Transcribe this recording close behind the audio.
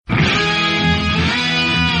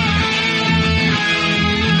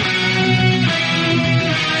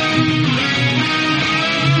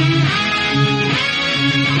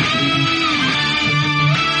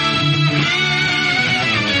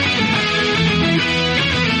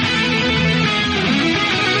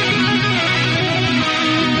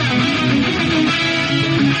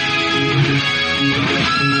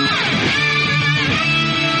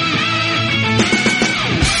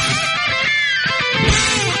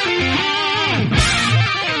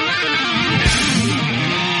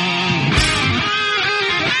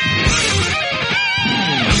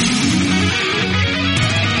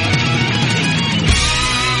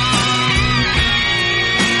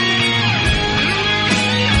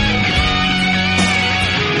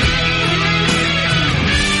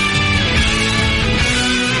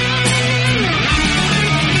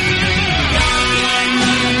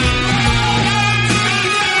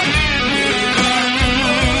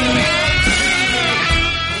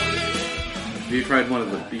tried one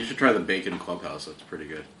of the. You should try the Bacon Clubhouse. That's pretty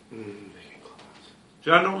good. Bacon Clubhouse.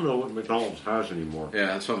 See, I don't know what McDonald's has anymore. Yeah,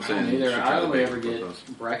 that's what I'm I saying. don't You either. should try I the only Bacon ever get Clubhouse.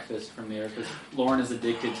 breakfast from there because Lauren is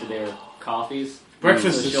addicted to their coffees.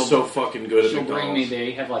 Breakfast So is so fucking good at She'll bring me. McDonald's.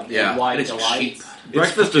 They have like Yeah, white and it's delights. cheap.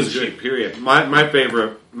 Breakfast is fucking cheap, period. My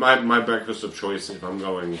favorite, my breakfast of choice if I'm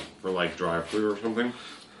going for like drive-thru or something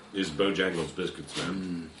is Bojangles biscuits,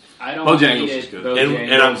 man. I don't Bojangles eat is it. good.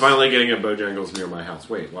 And I'm finally getting a Bojangles near my house.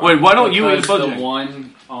 Wait, why? Wait, why don't you eat a Because the Bojangles?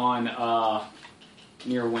 one on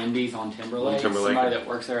near Wendy's on Timberlake, On Timberlake. somebody that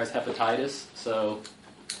works there has hepatitis, so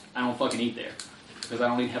I don't fucking eat there because I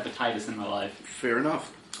don't need hepatitis in my life. Fair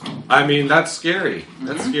enough. I mean, that's scary.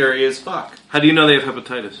 That's scary as fuck. How do you know they have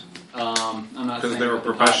hepatitis? I'm not 'Cause saying they're a what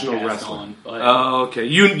the professional podcast wrestler. on, but Oh, okay.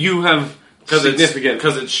 You have significant.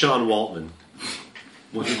 Because it's Sean Waltman.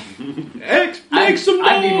 Make some noise.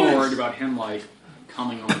 I'd be more worried about him like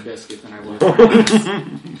coming on the biscuit than I would.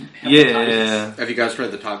 Hepatitis. Yeah. Have you guys tried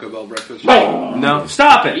the Taco Bell breakfast? No.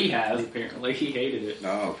 Stop it. He has apparently. He hated it.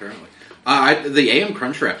 No, apparently. The AM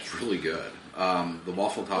Crunch Wrap is really good. The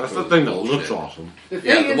waffle taco. That's the is thing that bullshit. looks awesome. The Yeah,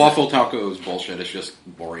 thing the is, waffle taco is bullshit. It's just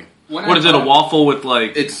boring. What is it? A waffle with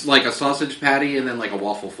like? It's like a sausage patty and then like a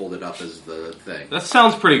waffle folded up as the thing. That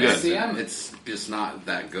sounds pretty good. See, I'm- It's just not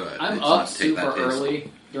that good. I'm it's up not super that tasty.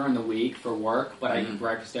 early during the week for work, but I Mhm. eat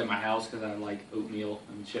breakfast at my house because I like oatmeal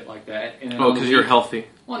and shit like that. And then Oh, on the because you're week- healthy.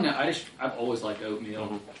 Well, no, I've always liked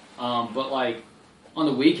oatmeal. But like on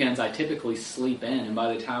the weekends, I typically sleep in, and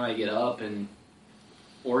by the time I get up and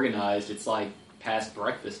organized, it's like past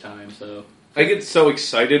breakfast time. So I get so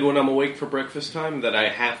excited when I'm awake for breakfast time that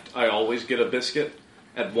I always get a biscuit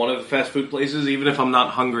at one of the fast food places, even if I'm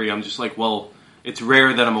not hungry. I'm just like, well, it's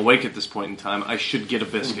rare that I'm awake at this point in time. I should get a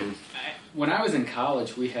biscuit. when I was in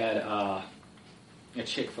college, we had a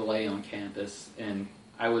Chick-fil-A on campus, and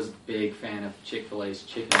I was a big fan of Chick-fil-A's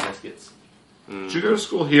chicken biscuits. Did you go to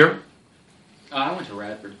school here? I went to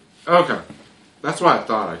Radford. Okay. That's what I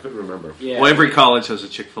thought. I couldn't remember. Yeah. Well, every college has a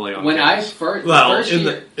Chick-fil-A on when I campus. first, Well, the first in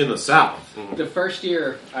year, the South. the first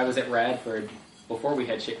year I was at Radford, before we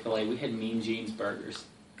had Chick-fil-A, we had Mean Gene's burgers.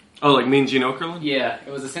 Oh, like Mean Gene Okerlund? Yeah,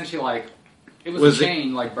 it was essentially like it was Was a it-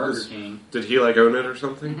 chain like Burger was- King, Did he like own it or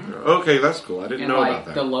something? Okay, that's cool. I didn't and know like about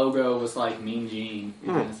that. the logo was like Mean Gene,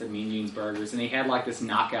 and it said Mean Gene's burgers, and he had like this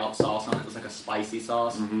knockout sauce on it. It was like a spicy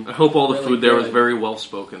sauce. I hope all the Really food there was good. very well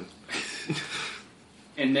spoken.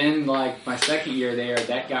 And then, like, my second year there,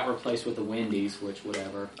 that got replaced with the Wendy's, which,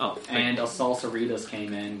 whatever. Oh, And a Salsaritas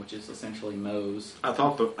came in, which is essentially Moe's. I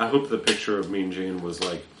hope the picture of Mean Gene was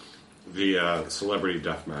like the celebrity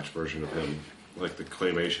deathmatch version of him, like the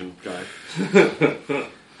claymation guy.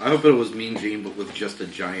 I hope it was Mean Gene, but with just a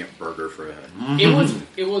giant burger for a head.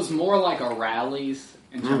 It was more like a Rally's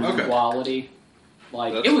in terms Okay. of quality.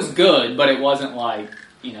 Like, That's it was good, but it wasn't like,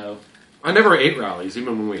 you know... I never ate Rallies,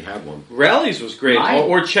 even when we had one. Rallies was great. My-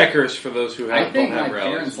 or Checkers for those who I don't think my have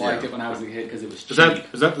Rallies. parents liked yeah. it when I was a kid because it was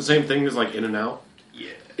cheap. Is that the same thing as like In-N-Out? Yeah.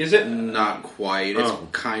 Is it? Not quite. It's Oh.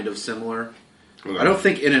 kind of similar. Okay. I don't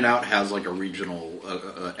think In-N-Out has like a regional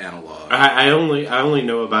analog. I only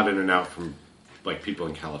know about In-N-Out from like people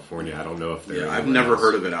in California. I don't know if they're. Yeah, I've never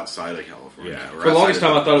heard of it outside of California. Yeah. or For the longest outside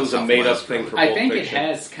time, of I thought it was a Southwest, made-up thing for probably. I think Pulp it Fiction.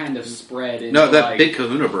 has kind of spread into, No, that like... Big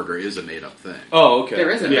Kahuna Burger is a made-up thing. Oh, okay. There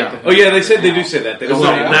is a Yeah. Big Oh, yeah, they Kahuna said they now. do say that. They It's don't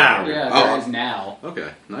not say it. now. Yeah, Oh. there is now. Okay,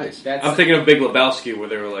 nice. That's, I'm thinking of Big Lebowski, where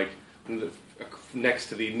they were like next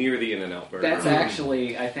to near the In-N-Out burger. That's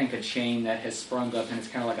actually, I think, a chain that has sprung up, and it's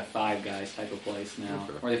kind of like a Five Guys type of place now,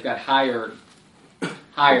 Okay. where they've got higher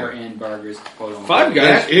end burgers. Quote unquote. Five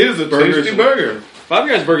Guys. That is a Burgers- tasty burger. Five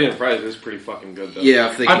Guys Burger and Fries is pretty fucking good, though.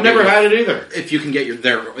 Yeah, if they can I've never get had it either. If you can get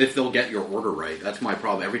if they'll get your order right, that's my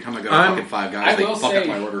problem. Every time I go to I'm- fucking Five I Guys, they will fuck say, up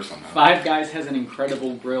my order somehow. Five Guys has an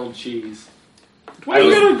incredible grilled cheese Why do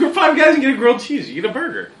you go to Five Guys and get a grilled cheese? You get a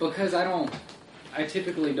burger. because I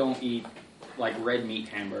typically don't eat like red meat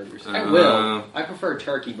hamburgers. I will. I prefer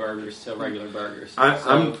turkey burgers to regular burgers.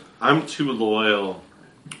 I'm too loyal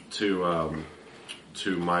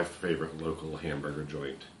to my favorite local hamburger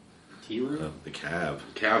joint, T-Root? the Cab.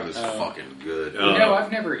 Cav is Oh. fucking good. No,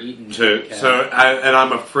 I've never eaten. So Cab.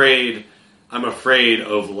 I'm afraid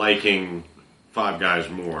of liking Five Guys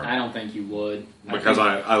more I don't think you would because think-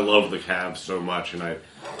 I love the Cab so much and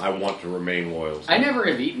I want to remain loyal. I never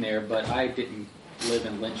have eaten there, but I didn't live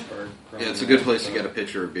in Lynchburg. Yeah, it's a good place to get a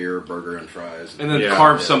pitcher of beer, burger, and fries. And then Yeah.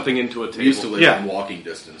 carve Yeah. something into a We table. used to live Yeah. in walking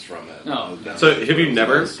distance from it. No. So have you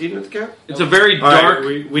never eaten at the Cab? It's a very All right, dark.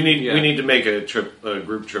 we need Yeah. we need to make a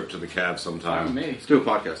group trip to the Cab Fine sometime. with me. Let's do a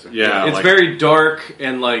podcast there. Yeah, It's like- very dark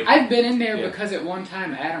and like. I've been in there Yeah. because at one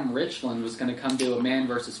time Adam Richland was going to come do a Man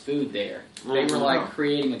versus Food there. They Oh, were like wow.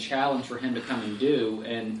 creating a challenge for him to come and do,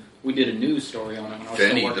 and we did a news story on it. When I was still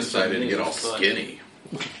Benny working for decided the to get all news, but- skinny.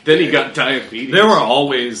 Then he got diabetes. There were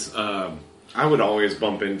always, I would always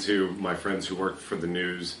bump into my friends who worked for the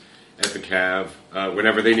news at the Cab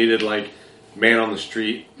whenever they needed like man on the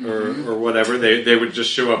street or whatever. They would just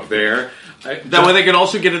show up there. That way they could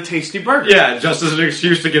also get a tasty burger. Yeah, just as an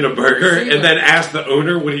excuse to get a burger, See, and then ask the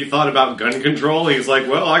owner what he thought about gun control. He's like,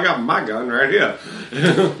 "Well, I got my gun right here."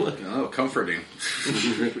 Oh, comforting.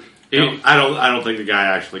 I don't think the guy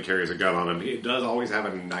actually carries a gun on him. He does always have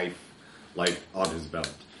a knife, like on his belt.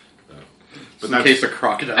 So. But In case a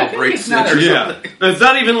crocodile I think breaks it's not it or a- yeah, something. it's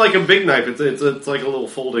not even like a big knife. It's like a little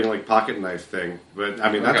folding like pocket knife thing. But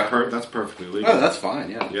I mean Okay. that's perfectly legal. Oh, that's fine.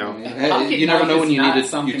 Yeah. Yeah. I mean, Pocket you never knife know when is you not need a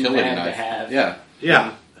something utility bad to knife. have. Yeah.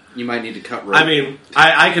 yeah. You might need to cut rope. I mean,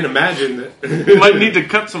 I can imagine that. You might need to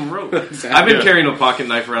cut some rope. Exactly. I've been Yeah. carrying a pocket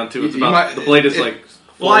knife around too. It's You about might- the blade is it- like.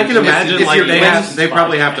 Well, I can If- imagine if like you're they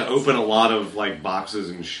probably have to Gwen- open a lot of like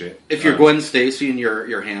boxes and shit. If you're Gwen Stacy and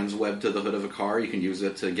your hands webbed to the hood of a car, you can use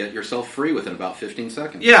it to get yourself free within about 15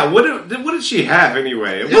 seconds. Yeah, what did she have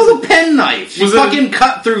anyway? It was a pen knife. She Was it- fucking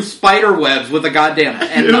cut through spider webs with a goddamn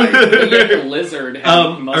pen knife. But yet the lizard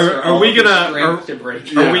had muster are all we of the gonna- strength to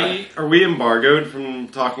break Are it. we embargoed from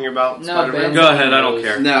talking about No, Spider-Man? Ben- Go ahead. I don't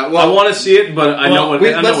care. No, I well, want to see it, but I know what.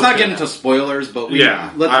 I know let's what's not get gonna into spoilers, but we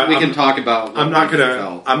Yeah, we I'm- can talk about. I'm what not we gonna.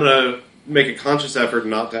 felt. I'm gonna make a conscious effort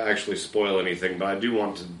not to actually spoil anything, but I do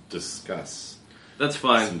want to discuss That's some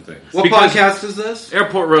fine. things. What because- podcast is this?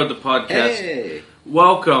 Airport Road, the podcast. Hey,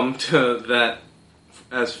 Welcome to that.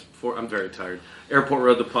 I'm very tired. Airport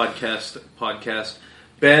Road, the podcast.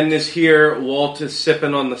 Ben is here. Walt is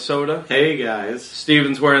sipping on the soda. Hey guys,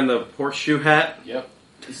 Steven's wearing the horseshoe hat. Yep.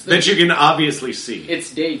 It's, that you can obviously see.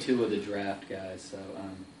 it's day 2 of the draft, guys. So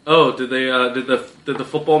Oh, did they? Did the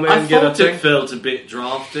football man I get a thought thing? it felt a bit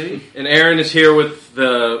drafty. And Aaron is here with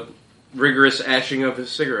the rigorous ashing of his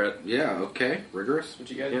cigarette. yeah, okay, rigorous. what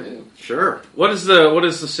you guys Yeah. do? Sure. What is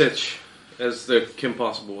the sitch, as the Kim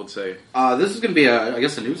Possible would say? This is going to be, I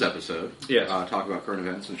guess, a news episode. Yes. Talk about current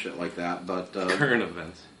events and shit like that. But Current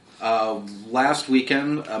events. last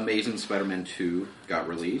weekend, Amazing Spider-Man 2 got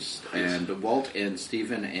released, and Walt and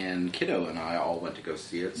Steven and Kiddo and I all went to go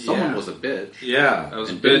see it. Someone Yeah. was a bitch. Yeah, That was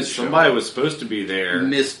a And bitch. somebody was supposed to be there.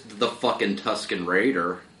 Missed the fucking Tuscan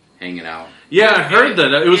Raider hanging out. Yeah, I heard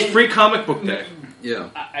that. It was free comic book day. Yeah.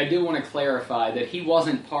 I do want to clarify that he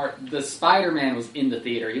wasn't part. The Spider-Man was in the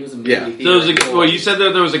theater. He was a movie Yeah. theater. So employee. well, you said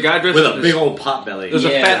that there was a guy dressed With as a big old pot belly. There's a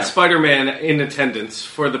Yeah. fat Spider-Man in attendance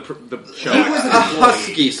for the show. He was a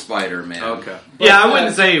husky Spider-Man. Okay. But, Yeah, I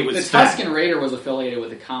wouldn't say it was The fat. Tuscan Raider was affiliated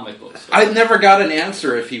with a comic book store. I never got an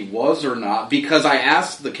answer if he was or not because I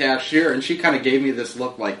asked the cashier and she kind of gave me this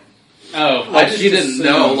look like I just she didn't assumed.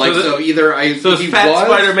 know. Like So so, either I So it's he fat was,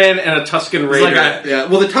 Spider-Man and a Tuscan It's Raider. like Yeah,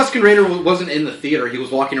 well, the Tuscan Raider wasn't in the theater. He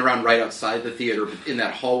was walking around right outside the theater in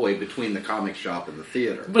that hallway between the comic shop and the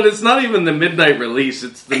theater. But it's not even the midnight release.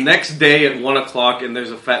 It's the next day at 1 o'clock, and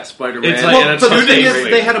there's a fat Spider-Man It's and like- a Well, but the Tuscan thing is, Raider.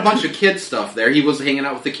 they had a bunch of kids stuff there. He was hanging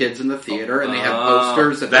out with the kids in the theater, and they had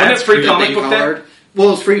posters. That Wasn't it free that comic they book day? colored. Well,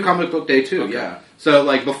 it was free comic book day too. Okay. Yeah. So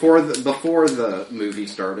like before the movie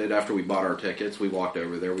started, after we bought our tickets, we walked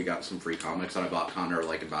over there. We got some free comics, and I bought Connor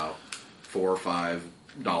like about $4 or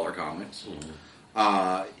 $5 comics.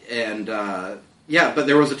 Yeah, but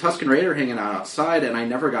there was a Tuscan Raider hanging out outside, and I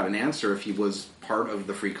never got an answer if he was part of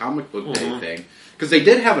the free comic book day thing. Because they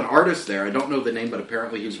did have an artist there. I don't know the name, but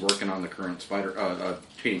apparently he's working on the current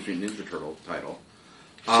Teenage Mutant Ninja Turtle title.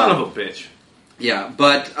 Son of a bitch. Yeah,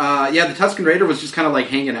 but the Tuscan Raider was just kind of like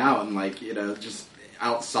hanging out and like just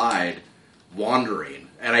outside wandering,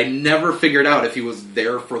 and I never figured out if he was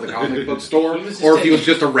there for the comic book store He was just or if he taking- was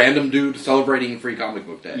just a random dude celebrating Free Comic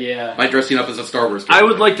Book Day. Yeah. by dressing up as a Star Wars I character.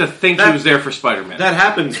 would like to think he was there for Spider-Man. That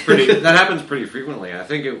happens pretty frequently. I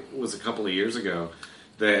think it was a couple of years ago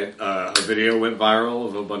that a video went viral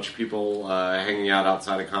of a bunch of people hanging out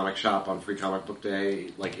outside a comic shop on Free Comic Book Day,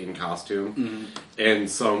 like in costume, and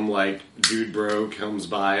some like dude bro comes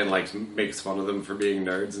by and like makes fun of them for being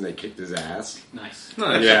nerds, and they kicked his ass. Nice.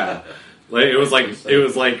 Nice. Yeah, like it was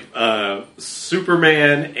like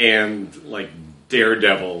Superman and like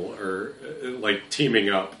Daredevil or like teaming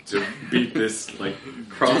up to beat this like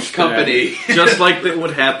cross company. Just like that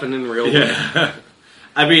would happen in real life. Yeah.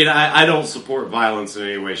 I mean, I don't support violence in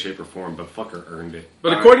any way, shape, or form, but fucker earned it.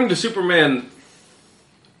 But according to Superman,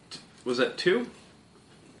 was that 2?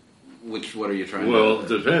 What are you trying to... Well, it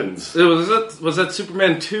depends. Was that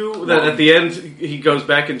Superman 2 that at the end he goes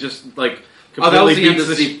back and just like that was completely the end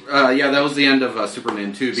beats of that was the end of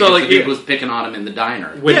Superman 2 because So, like, the dude yeah. was picking on him in the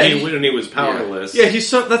diner. When Yeah, he was powerless. Yeah,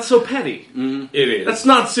 that's so petty. It is. That's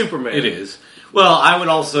not Superman. It is. Well, I would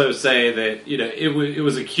also say that, it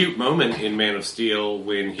was a cute moment in Man of Steel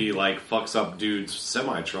when he, fucks up dude's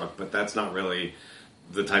semi-truck, but that's not really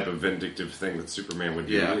the type of vindictive thing that Superman would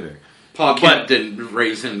do either. Paul Kent didn't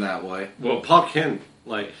raise him that way. Well, Paul Kent,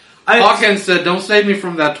 Paul Kent said, "Don't save me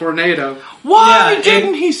from that tornado." Why Yeah,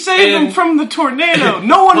 didn't he save him from the tornado?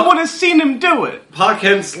 No one would have seen him do it. Paul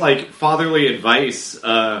Kent's, fatherly advice,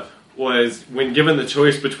 was when given the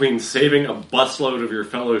choice between saving a busload of your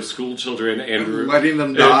fellow school children and letting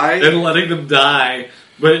them die, and letting them die,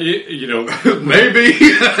 but maybe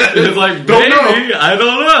it's like Don't know. maybe I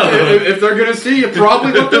don't know if they're gonna see you,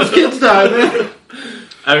 probably let those kids die. Man.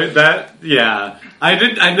 I mean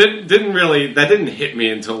didn't really that didn't hit me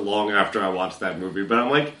until long after I watched that movie, but I'm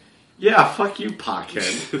like, yeah, fuck you, Pa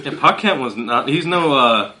Kent. Yeah, Pa Kent was not. He's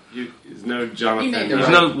no. He's no Jonathan. He He's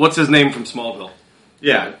no. What's his name from Smallville?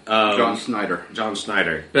 Yeah, John Snyder, John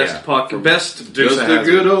Schneider. Best yeah. Pac. Best. Dukes just of a Hazzard.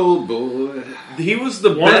 good old boy. He was the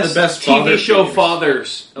One of best, the best TV father show figures.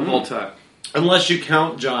 fathers of all time. Unless you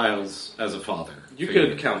count Giles as a father. You figure.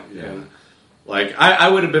 could count. Yeah. I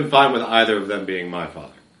would have been fine with either of them being my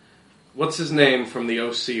father. What's his name from the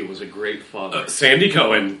OC was a great father. Sandy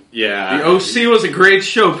Cohen. Yeah. The OC was a great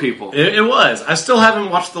show, people. It was. I still haven't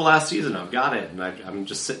watched the last season. I've got it, and I'm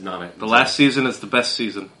just sitting on it. The last season is the best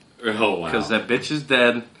season. Oh, wow. Because that bitch is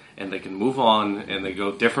dead, and they can move on, and they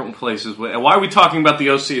go different places. And why are we talking about the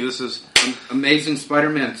OC? This is... Amazing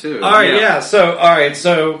Spider-Man 2. All right, Yeah. So I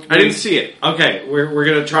didn't see it. Okay, we're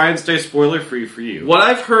gonna try and stay spoiler free for you. What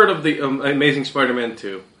I've heard of the Amazing Spider-Man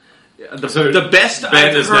 2, So the best Ben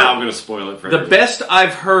I've is heard... now going to spoil it for The everybody. best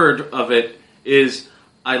I've heard of it is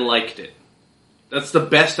I liked it. That's the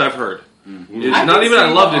best I've heard. It's I not can even see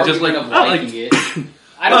I loved the it, just like argument I of liked liking it.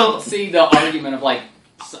 I don't see the argument of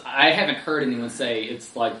I haven't heard anyone say it's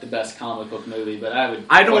the best comic book movie, but I would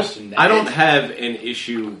question that. I don't have an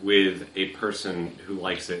issue with a person who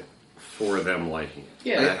likes it for them liking it.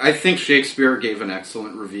 Yeah. I think Shakespeare gave an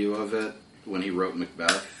excellent review of it when he wrote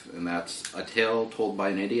Macbeth, and that's a tale told by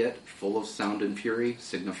an idiot, full of sound and fury,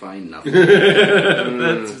 signifying nothing.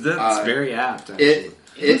 That's very apt. Actually.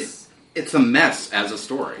 It's a mess as a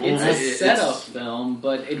story. It's a setup film,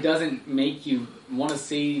 but it doesn't make you want to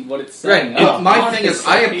see what it's setting Right. up. My thing is,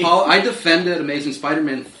 I defended Amazing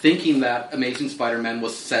Spider-Man thinking that Amazing Spider-Man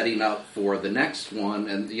was setting up for the next one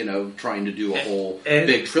and, trying to do a whole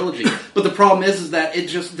big trilogy. But the problem is that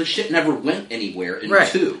the shit never went anywhere in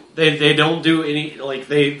two. They don't do any,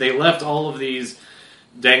 they left all of these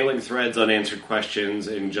dangling threads, unanswered questions,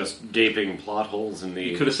 and just gaping plot holes in the...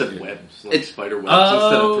 You could have said webs, It's- spider webs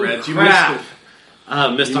instead of threads. You crap. missed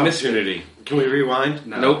Missed You missed opportunity. Can we rewind?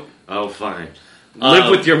 No. it. Nope. Oh, fine.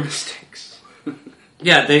 Live with your mistakes.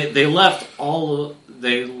 Yeah, they left all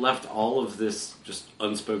of this just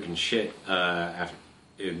unspoken shit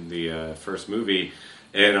in the first movie,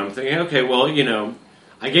 and I'm thinking, okay, well,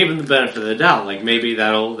 I gave them the benefit of the doubt. Maybe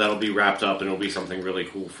that'll be wrapped up and it'll be something really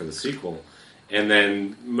cool for the sequel. And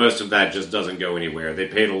then most of that just doesn't go anywhere. They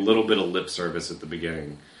paid a little bit of lip service at the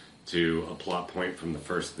beginning to a plot point from the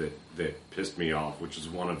first that pissed me off, which is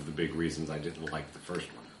one of the big reasons I didn't like the first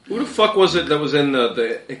one. Who the fuck was it that was in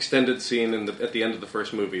the extended scene at the end of the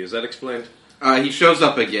first movie? Is that explained? He shows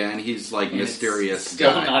up again. He's mysterious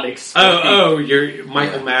Still guy. not explained. You're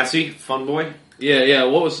Michael Massey, fun boy. Yeah.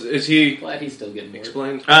 Is he Glad he's still getting bored.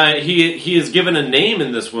 explained? He is given a name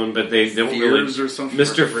in this one, but they don't Fears really. or something.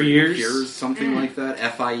 Mr. Fears? Fears, something like that.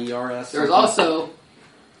 Fiers. There's also...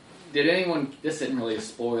 Did anyone... This isn't really a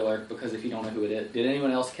spoiler, because if you don't know who it is, did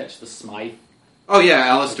anyone else catch the Smythe? Oh yeah,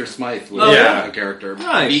 Alistair Smythe was yeah. a character.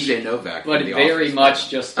 Nice. BJ Novak. But from The very Office. much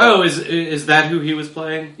just... Is that who he was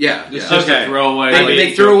playing? Yeah. It's yeah. just Okay. a throwaway.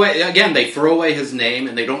 They throw away again. They throw away his name,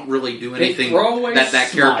 and they don't really do They anything throw away that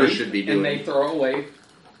character Smythe, should be and they doing. throw away...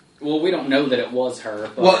 Well, we don't know that it was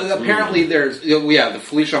her. But Well, apparently there's the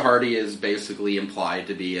Felicia Hardy is basically implied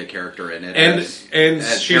to be a character in it, And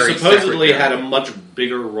as she very supposedly separate had a character. much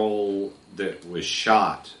bigger role that was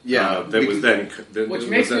shot. Yeah, that was then. which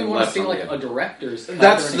makes me want to see a director's cut.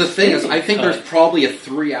 That's or an the thing is, I extended think cut. there's probably a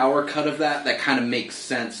 3-hour cut of that kind of makes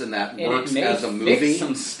sense and that And works it may as a fix movie.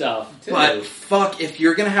 some stuff too. But fuck, if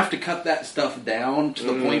you're gonna have to cut that stuff down to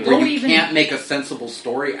the point where Don't you even- can't make a sensible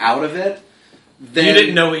story out of it, then you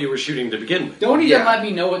didn't know what you were shooting to begin with. Don't even Yeah. let me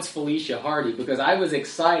know it's Felicia Hardy because I was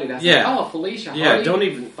excited. I was Yeah. like, oh, Felicia Hardy. Yeah, don't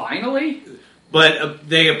even- Finally? But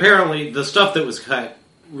they apparently, the stuff that was cut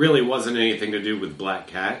really wasn't anything to do with Black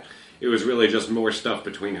Cat. It was really just more stuff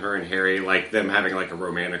between her and Harry, like them having like a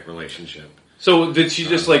romantic relationship. So did she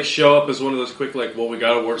just like show up as one of those quick like, well, we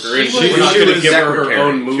got to work her in. She We're not going to was give her her secretary.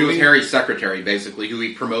 own movie. She was Harry's secretary, basically, who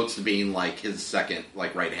he promotes to being like his second,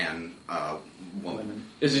 like right hand woman.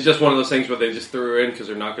 Is it just one of those things where they just threw her in because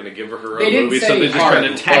they're not going to give her her They own didn't movie, say so they're just Hardy,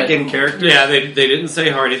 trying to tack but- in characters? Yeah, they didn't say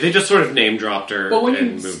Hardy. They just sort of name dropped her But when you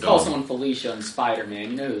and moved call on. someone Felicia and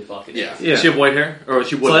Spider-Man, you know who the fuck it is. Yeah. Yeah. Does she have white hair? Or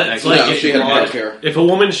she It's wouldn't like, actually? it's like No, if, she had black hair. if a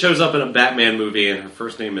woman shows up in a Batman movie and her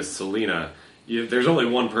first name is Selena, there's only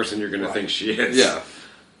one person you're going to think she is. Yeah.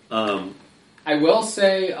 I will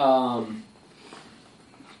say,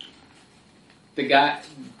 the guy,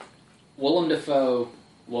 Willem Dafoe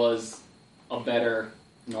was a better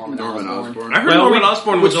Norman Osborn. I heard Well, Norman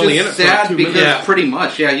Osborn was Which only in is it for like sad 2 because minutes. Yeah. pretty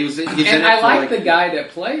much, yeah, he's in it And I for, like the guy that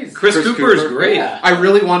plays. Chris Chris Cooper is Cooper? great. Yeah. I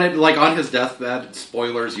really wanted, like, on his deathbed,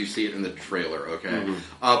 spoilers, you see it in the trailer, okay? Mm-hmm.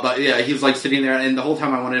 But yeah, he's like sitting there, and the whole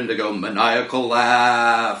time I wanted him to go, maniacal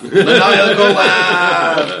laugh! Maniacal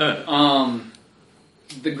laugh!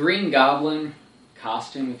 The Green Goblin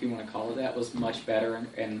costume, if you want to call it that, was much better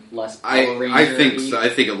and less Power I Ranger-y. think so. I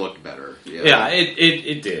think it looked better. Yeah,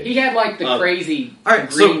 it did. He had like the crazy all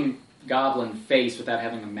right, so- Green Goblin face without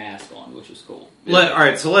having a mask on, which was cool.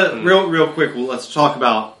 Real quick, let's talk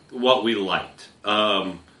about what we liked.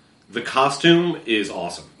 The costume is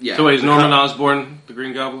awesome. Yeah. So wait, is Norman Osborn the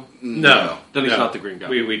Green Goblin? No, Then he's no. not the Green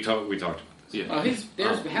Goblin. We talked about this. Yeah. Oh,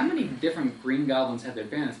 there's how many different Green Goblins have there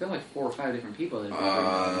been? It's been like 4 or 5 different people. That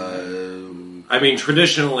have been I mean,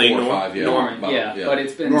 traditionally, 4 or 5, yeah. Norman, About- yeah, but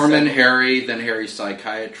it's been Norman, several. Harry, then Harry's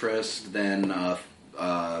psychiatrist, then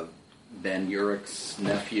Ben Urich's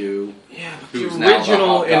nephew. Yeah, Who's the now the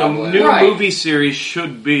original in a Hobgoblin. new Right. movie series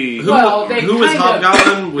should be. Who, Well, they who was kind of-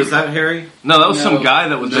 Hobgoblin? Was that Harry? No, that was No. some guy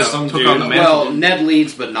that was No, just some took dude. on the mantle. Well, Ned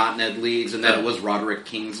Leeds, but not Ned Leeds, and then it was Roderick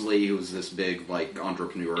Kingsley, who was this big like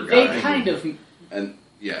entrepreneur guy. They kind of and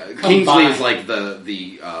yeah, Combined. Kingsley is like the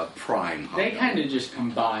prime. they Hobgoblin. kind of just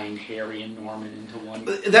combined Harry and Norman into one.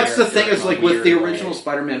 That's the thing, character is in a like with the weird original way.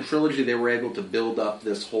 Spider-Man trilogy, they were able to build up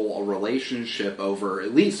this whole relationship over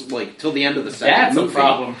at least like till the end of the second That's movie. a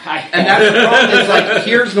problem. And that's the problem. Is like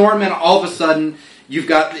here's Norman. All of a sudden, you've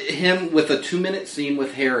got him with a 2-minute scene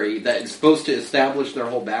with Harry that is supposed to establish their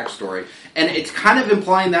whole backstory, and it's kind of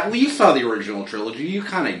implying that you saw the original trilogy, you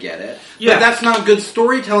kind of get it. Yeah. But that's not good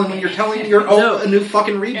storytelling when you're telling a new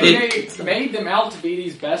fucking and reboot. they made them out to be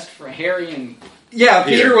these best for Harry and Yeah,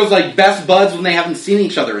 Peter was like best buds when they haven't seen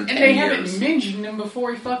each other in 10 they years. haven't mentioned him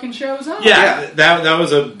before he fucking shows up. Yeah, that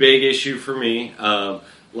was a big issue for me.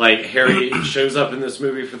 Like Harry shows up in this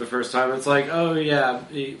movie for the first time. It's like, oh yeah,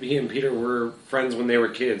 he and Peter were friends when they were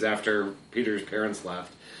kids after Peter's parents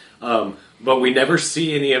left. But we never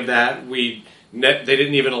see any of that. They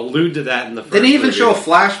didn't even allude to that in the first. They didn't even movie. show a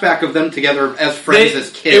flashback of them together as friends as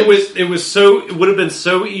kids. It would have been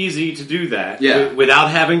so easy to do that, Yeah. without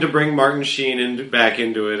having to bring Martin Sheen back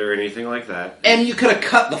into it or anything like that. And you could have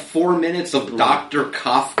cut the 4 minutes of Dr.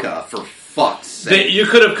 Kafka for fuck's sake. You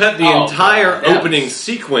could have cut the Oh, entire God, that opening was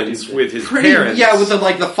sequence stupid. with his parents. Yeah, with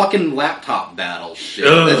the fucking laptop battle shit.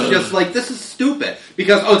 Ugh. It's just like, this is stupid.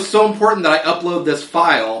 Because, it's so important that I upload this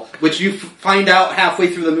file, which you find out halfway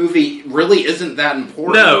through the movie really isn't that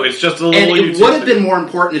important. No, it's just a little. And it YouTube would have thing. been more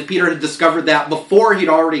important if Peter had discovered that before he'd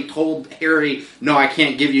already told Harry, no, I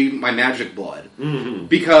can't give you my magic blood. Mm-hmm.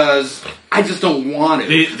 Because I just don't want it.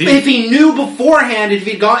 If he knew beforehand, if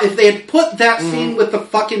they had put that scene with the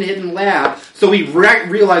fucking hidden lab, so he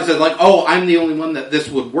realized that, like, oh, I'm the only one that this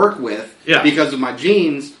would work with because of my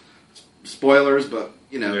genes. Spoilers, but,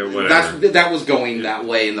 that was going that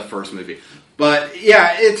way in the first movie. But,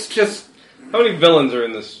 yeah, it's just... How many villains are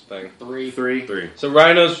in this thing? Three. So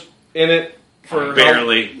Rhino's in it for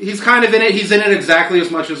barely. He's kind of in it. He's in it exactly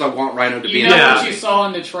as much as I want Rhino to be You in know it. what you saw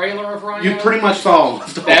in the trailer of Rhino? You pretty much saw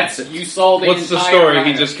almost all That's of it. you saw the What's the entire story?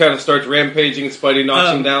 Rhino. He just kind of starts rampaging, Spidey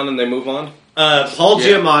knocks him down, and they move on? Paul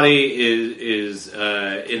Giamatti is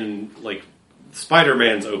in like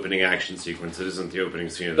Spider-Man's opening action sequence. It isn't the opening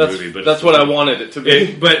scene of the movie, but that's what I wanted it to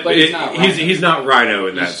be. But he's not Rhino. he's not Rhino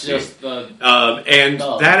in that He's scene. just the And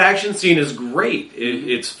Oh. that action scene is great.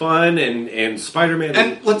 It's fun, and Spider-Man.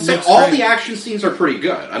 And let's say looks all great. the action scenes are pretty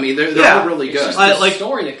good. I mean, they're Yeah. all really it's good. just I the like-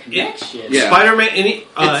 story that connects shit. Yeah. Spider-Man.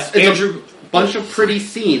 It's Andrew. a bunch of pretty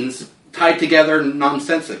scenes tied together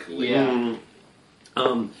nonsensically. Yeah.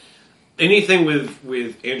 anything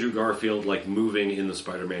with Andrew Garfield like moving in the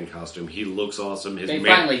Spider-Man costume, he looks awesome. They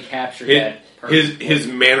finally captured that. His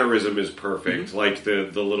mannerism is perfect. Like the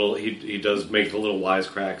little he does make the little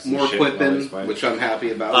wisecracks. More and shit while he's quipping, fighting. which I'm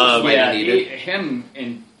happy about. Yeah, needed. him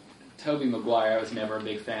and Tobey Maguire, I was never a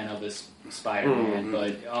big fan of this Spider-Man,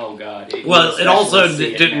 but oh god. Well, it also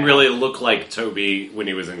didn't now. really look like Toby when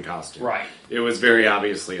he was in costume. Right. It was very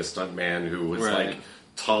obviously a stuntman who was Right. like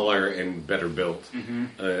taller and better built,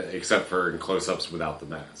 except for in close-ups without the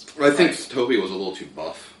mask. I think Toby was a little too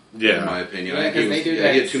buff. Yeah. In my opinion. Yeah, I think 'cause they do he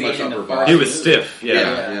that had too scene much in the upper first- body. He was stiff.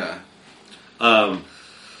 Yeah.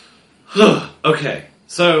 Okay.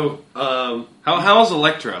 So, How's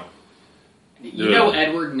Electro? You know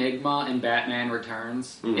Edward Nygma in Batman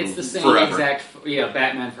Returns? It's the same Forever. exact... Yeah,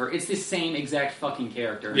 Batman for... It's the same exact fucking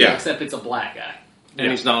character. Yeah. Except it's a black guy.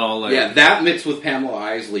 And he's not all like... Yeah, that mixed with Pamela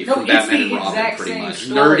Isley No, from it's Batman the and Robin, exact pretty same much.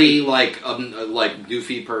 story. Nerdy, like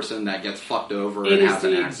goofy person that gets fucked over It and is has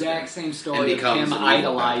an the accident. exact same story And of becomes him an evil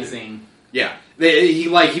idolizing... Yeah,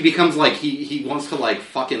 he becomes like he wants to like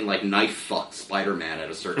fucking like knife fuck Spider-Man at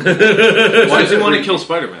a certain point. Why does he want to kill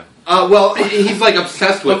Spider-Man? Well, he's like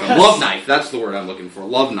obsessed with him. Because- Love knife. That's the word I'm looking for.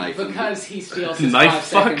 Love knife. Because he steals his Knife 5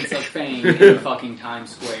 fuck? seconds of fame in fucking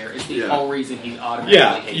Times Square is the Yeah. whole reason he automatically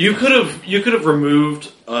yeah, hates you him. could have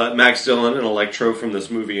removed Max Dillon and Electro from this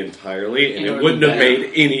movie entirely, and It it would've wouldn't been have better.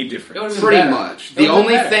 made any It difference. would've been Pretty better. much. It The would've been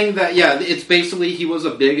only better. thing that, it's basically he was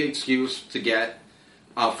a big excuse to get,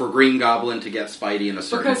 for Green Goblin to get Spidey in a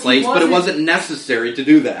certain Because he place, but it wasn't- wasn't necessary to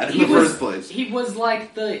do that in the first place. He was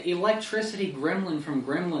like the electricity gremlin from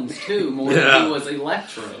Gremlins 2 more Yeah. than he was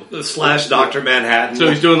Electro. Slash Dr. Manhattan. So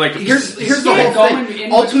he's doing like... Here's the Yeah, whole going thing.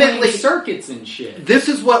 in Ultimately, between circuits and shit. this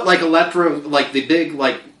is what like Electro, like the big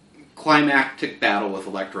like climactic battle with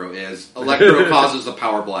Electro is. Electro causes a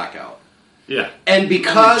power blackout. yeah. And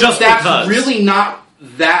because Just that's because. really not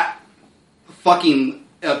that fucking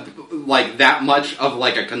like that much of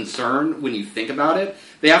like a concern when you think about it,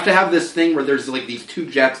 they have to have this thing where there's like these 2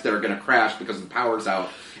 jets that are going to crash because the power's out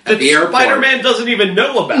at the airport. Spider-Man doesn't even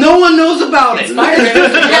know about. No one knows about it. Spider-Man It's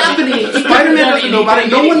doesn't- happening. he Spider-Man could've doesn't done know about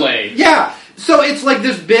it. No anything one. anyway. Yeah. So it's like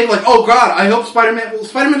this big, like, oh god, I hope Spider-Man. Well,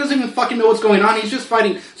 Spider-Man doesn't even fucking know what's going on. He's just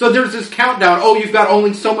fighting. So there's this countdown. Oh, you've got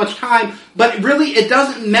only so much time. But really, it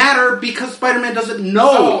doesn't matter because Spider-Man doesn't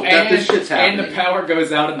know that this shit's happening. And the power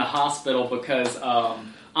goes out in the hospital because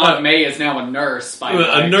Aunt May is now a nurse. By the way.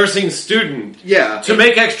 A nursing student Yeah. to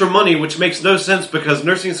make extra money, which makes no sense because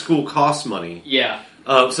nursing school costs money. Yeah.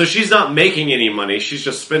 So she's not making any money; she's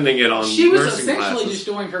just spending it on She was nursing essentially classes. just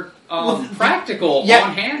doing her practical Yeah.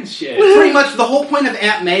 on-hand shit. Pretty much the whole point of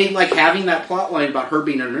Aunt May, like having that plot line about her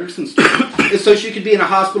being a nursing student, is so she could be in a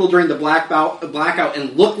hospital during the blackout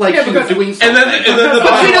and look like Yeah, she was because- doing something. and then the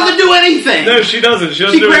but she doesn't do anything. No, she doesn't. She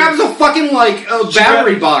doesn't She do grabs a fucking like a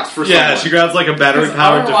battery box for Yeah, someone. she grabs like a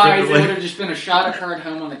battery-powered Otherwise, it would defibrillator. have just been a shot of her at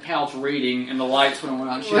home on the couch reading, and the lights would have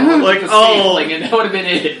went on. She Well, like, the oh. ceiling, and that would have been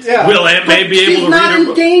it. Yeah. Will Aunt May But be she's able to not read her in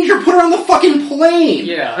book? danger. Put her on the fucking plane.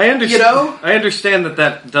 Yeah. I understand. You know? I understand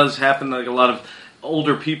that does happen. Like a lot of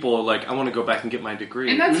older people are like, I want to go back and get my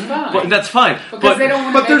degree, And that's fine. But that's fine. Because they don't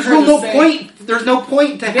want to But there's no point. There's no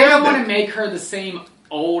point to They have don't want to it. make her the same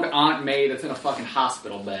old Aunt May that's in a fucking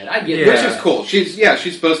hospital bed. I get Yeah. Which that. is cool. She's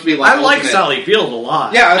supposed to be like. I like ultimate- Sally Field a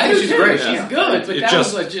lot. Yeah, I I think do she's too. great. She's yeah. good, but It that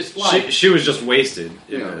just- was just like She was just wasted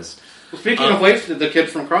in Yeah. this. Well, speaking of wasted, the kid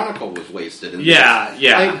from Chronicle was wasted. And Yeah,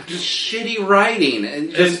 yeah. Like, just shitty writing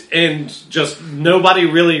and just And just nobody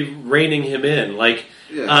really reining him in. Like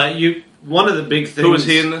Yeah. one of the big things. Who was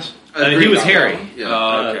he in this? He Green was Goblin. Harry.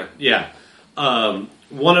 Yeah. Okay. Yeah.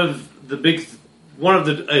 One of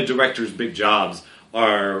the director's big jobs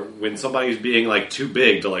are when somebody's being like too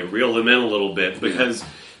big to like reel them in a little bit because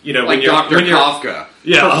you know like when you're Dr. when you're- Kafka.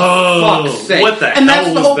 Yeah. For Oh, fuck's sake. what the And that's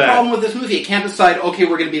hell the was whole that? problem with this movie. It can't decide, okay,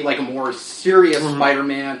 we're going to be like a more serious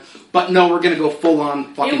Spider-Man, but no, we're going to go full-on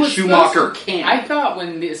It fucking was Schumacher supposed- camp. I thought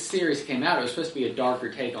when this series came out, it was supposed to be a darker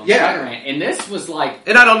take on Yeah. Spider-Man, and this was like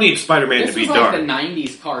And I don't need Spider-Man to this be was dark. like the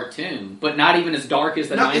 '90s cartoon, but not even as dark as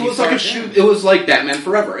the No, '90s. it was like cartoon. it was like Batman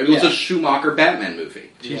Forever. It was Yeah. a Schumacher Batman movie.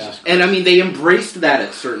 Yeah. And I mean, they embraced that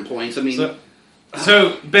at certain points. I mean,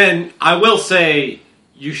 So Ben, I will say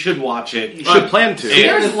you should watch it. You I plan to. See it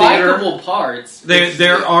in There's the theater. likable parts.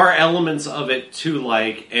 There are elements of it to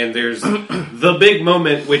like, and there's the big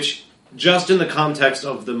moment, which just in the context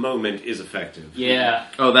of the moment is effective. Yeah.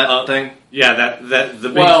 Oh, that thing. Yeah, that the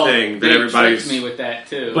big Well, thing that they everybody's. tricked me with that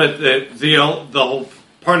too. But the whole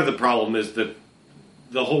part of the problem is that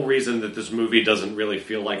the whole reason that this movie doesn't really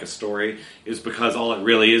feel like a story is because all it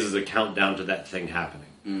really is a countdown to that thing happening.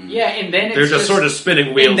 yeah, and then it's They're just sort of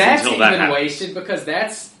spinning wheels and that's until even that happens. wasted because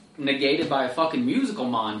that's negated by a fucking musical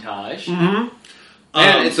montage. Mm-hmm.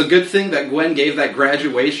 And it's a good thing that Gwen gave that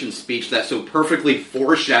graduation speech that so perfectly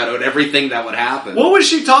foreshadowed everything that would happen. What was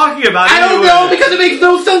she talking about? I don't know, because it makes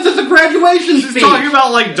no sense as a graduation speech. She's talking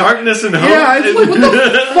about, like, darkness and hope. Yeah, it's like, what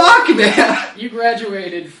the fuck, man? You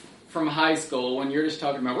graduated from high school when you're just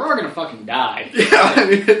talking about, we're all gonna fucking die. Yeah, I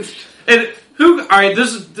mean, it's... And alright,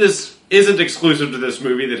 this isn't exclusive to this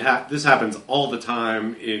movie. This happens all the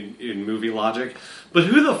time in movie logic. But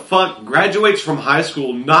who the fuck graduates from high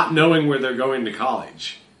school not knowing where they're going to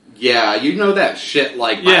college? Yeah, you know that shit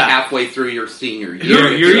like by halfway through your senior year.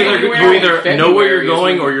 You either know where you're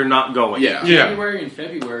going or you're not going. Yeah. January and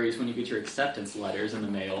February is when you get your acceptance letters in the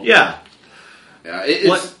mail. Yeah. Yeah,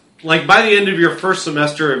 it's... Like by the end of your first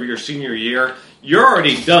semester of your senior year, you're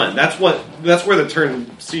already done. That's where the term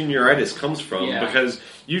senioritis comes from, because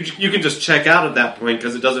you can just check out at that point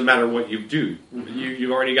because it doesn't matter what you do.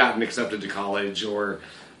 You've already gotten accepted to college, or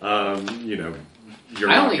you're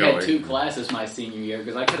I not only going. had 2 classes my senior year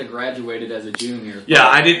because I could have graduated as a junior. Yeah,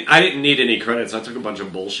 I didn't need any credits. I took a bunch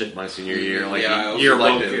of bullshit my senior year. Like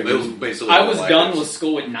yearbook. It was basically I was done with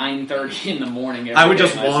school at 9:30 in the morning. I would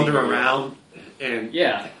just wander around and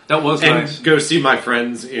that was nice. Go see my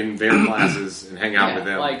friends in their classes and hang out with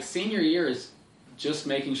them. Like senior year is just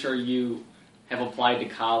making sure you have applied to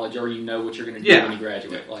college or you know what you're going to do when you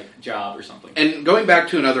graduate, like job or something. And going back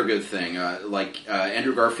to another good thing,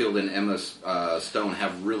 Andrew Garfield and Emma Stone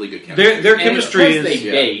have really good chemistry. Their chemistry is... They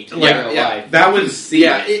date life. That was...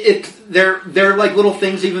 They're like little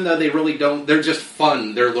things, even though they really don't... They're just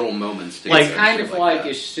fun. They're little moments together. It's kind of like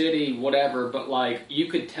a shitty whatever, but like you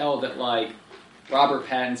could tell that like Robert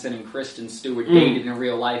Pattinson and Kristen Stewart dated in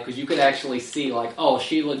real life because you could actually see, like, oh,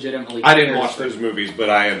 she legitimately... I didn't watch those movies, but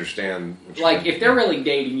I understand. Like, if they're really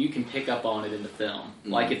dating, you can pick up on it in the film.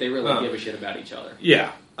 Like, if they really give a shit about each other.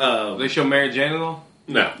 Yeah. They show Mary Jane at all?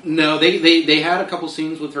 No, they had a couple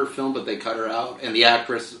scenes with her film, but they cut her out. And the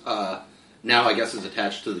actress... now, I guess, is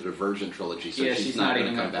attached to the Divergent trilogy, so she's not going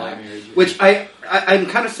to come back. Which I'm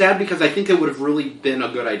kind of sad because I think it would have really been a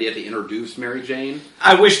good idea to introduce Mary Jane.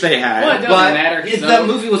 I wish they had. Well, it doesn't matter. That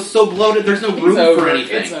movie was so bloated, there's no room for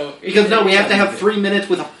anything. Because we have to have 3 minutes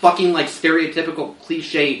with a fucking, like, stereotypical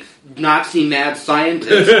cliche Nazi mad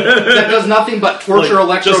scientist that does nothing but torture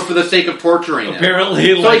Electro for the sake of torturing him.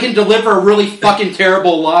 Apparently, so he can deliver a really fucking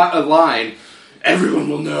terrible line. Everyone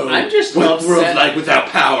will know I'm just what the world's upset. like without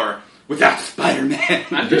power. Without Spider-Man.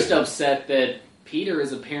 I'm just upset that Peter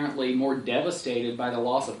is apparently more devastated by the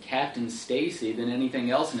loss of Captain Stacy than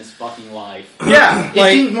anything else in his fucking life. Yeah. He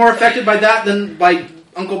seems more affected by that than by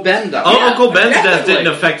Uncle Ben does. Uncle Ben's death didn't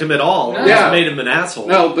affect him at all. No. It just made him an asshole.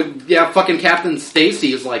 No, but fucking Captain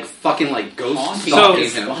Stacy is like fucking like ghost So, stalking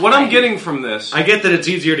him. what I'm getting from this... I get that it's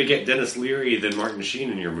easier to get Dennis Leary than Martin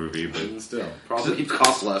Sheen in your movie, but still. Probably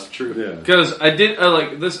costs less, true. Yeah. Because I did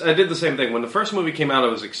the same thing. When the first movie came out, I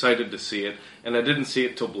was excited to see it, and I didn't see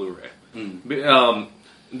it till Blu-ray.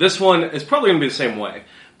 This one is probably going to be the same way.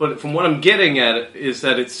 But from what I'm getting at it is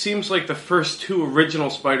that it seems like the first 2 original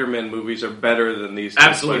Spider-Man movies are better than these 2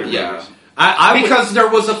 Absolutely, Spider-Man movies. Because there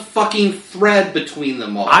was a fucking thread between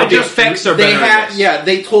them all. The effects are better in this. Yeah,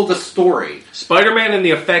 they told a story. Spider-Man and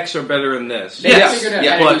the effects are better in this. They figured out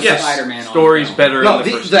how to do Spider-Man story's on better in the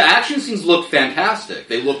first. The action scenes look fantastic.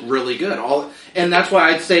 They look really good. And that's why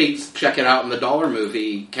I'd say check it out in the dollar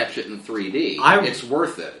movie, catch it in 3D. It's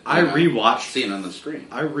worth it. I rewatched seeing it on the screen.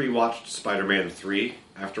 I rewatched Spider-Man 3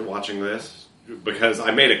 after watching this because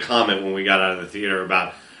I made a comment when we got out of the theater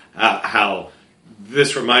about how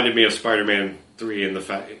this reminded me of Spider-Man 3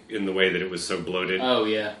 in the way that it was so bloated. Oh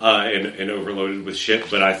yeah, and overloaded with shit.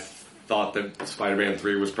 But I thought that Spider-Man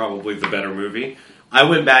 3 was probably the better movie. I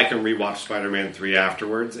went back and rewatched Spider-Man 3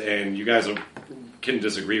 afterwards, and you guys can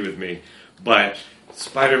disagree with me, but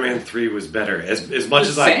Spider-Man 3 was better. As much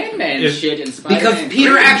as Sandman shit in Spider-Man because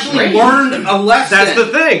Peter 3 actually learned a lesson. That's the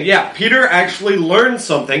thing. Yeah, Peter actually learned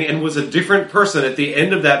something and was a different person at the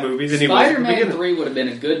end of that movie than he was at the Spider-Man beginning. 3 would have been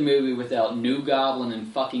a good movie without New Goblin and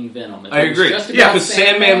fucking Venom. I agree. Yeah, because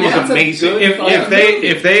Sandman was amazing.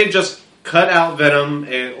 If they had just cut out Venom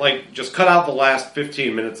and just cut out the last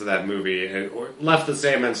 15 minutes of that movie or left the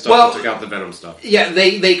Sandman stuff and took out the Venom stuff. Yeah,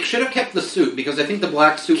 they should have kept the suit because I think the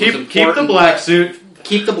black suit was important. Keep the black suit.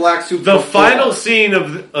 Keep the black suit. The final scene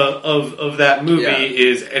of that movie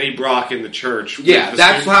is Eddie Brock in the church. Yeah,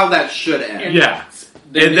 that's how that should end. Yeah.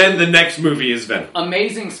 And then the next movie is Venom.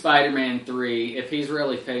 Amazing Spider-Man 3, if he's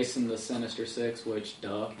really facing the Sinister Six, which,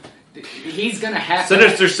 he's going to have to...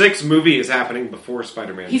 Sinister Six movie is happening before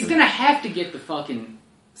Spider-Man 3. He's going to have to get the fucking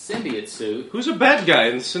symbiote suit. Who's a bad guy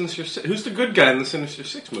in the Sinister Six? Who's the good guy in the Sinister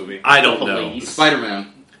Six movie? I don't know.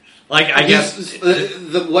 Spider-Man. Like, I guess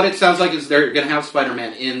what it sounds like is they're going to have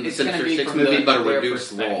Spider-Man in the It's gonna Sinister be Six from movie, but a their reduced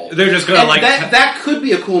perspective. role. they're just gonna And that could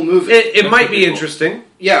be a cool movie. it might could be be cool. interesting.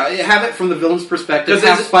 Yeah, have it from the villain's perspective. 'Cause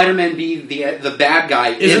Have is it- Spider-Man be the bad guy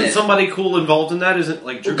in Isn't it. somebody cool involved in that? Isn't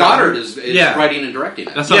like Drew Goddard is Yeah. writing and directing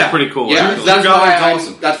it. That sounds Yeah. pretty cool. Yeah, actually. that's Goddard's why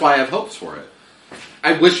awesome. that's why I have hopes for it.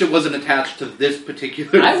 I wish it wasn't attached to this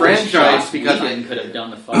particular I wish franchise Joss because Whedon could have done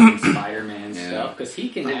the fucking Spider-Man Yeah. stuff because he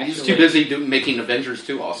can he's actually. too busy making Avengers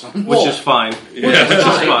 2 awesome. Which is fine. Yeah. Which is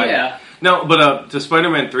fine. Yeah. No, but to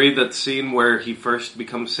Spider-Man 3, that scene where he first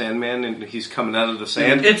becomes Sandman and he's coming out of the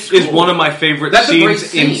sand It's is cool. one of my favorite That's a great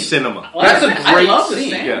scenes scene. in cinema. Well, That's a I great love the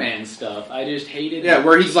scene. Sandman stuff. I just hated. Yeah,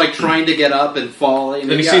 where he's like trying to get up and falling.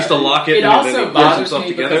 Then he yeah. sees the locket It and also then he pulls bothers himself me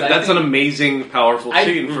together. because I That's an think- amazing, powerful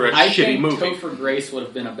scene for a I shitty think movie. Topher Grace would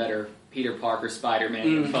have been a better Peter Parker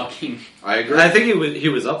Spider-Man than fucking. I agree. I think he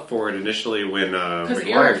was up for it initially when Because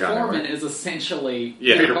McGuire Eric got Foreman it. Right? is essentially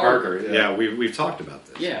Yeah. Peter Parker. Yeah, we've talked about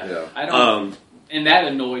this. Yeah, Yeah. I don't. Um, And that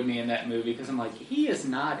annoyed me in that movie because I'm like, he is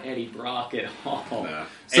not Eddie Brock at all. Nah.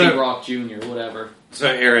 So- Eddie Brock Jr., whatever. so,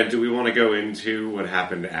 Aaron, do we want to go into what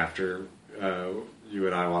happened after you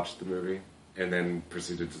and I watched the movie, and then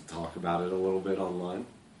proceeded to talk about it a little bit online?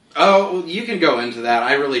 Oh, well, you can go into that.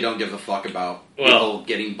 I really don't give a fuck about Well- people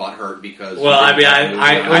getting butthurt because. Well, I mean,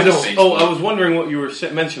 I don't- Oh, I was wondering what you were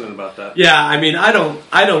mentioning about that. Yeah, I mean, I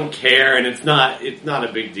don't care, and it's not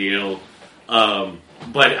a big deal.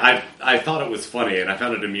 But I thought it was funny, and I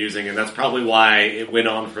found it amusing, and that's probably why it went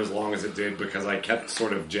on for as long as it did, because I kept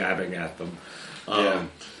sort of jabbing at them. Yeah.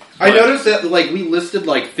 I noticed that like we listed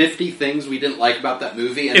like 50 things we didn't like about that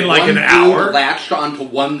movie, and In, like, one an dude hour? latched onto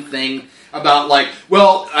one thing about like,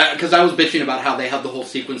 well, because I was bitching about how they had the whole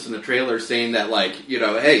sequence in the trailer saying that like,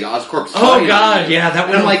 hey, Oscorp's Oh, spying God, on you. yeah, that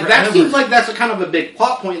and I'm went like, that forever. seems like that's a kind of a big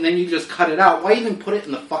plot point, and then you just cut it out. Why even put it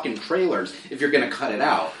in the fucking trailers if you're going to cut it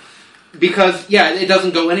out? Because it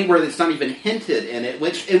doesn't go anywhere. It's not even hinted in it,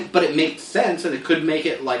 but it makes sense, and it could make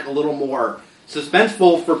it like a little more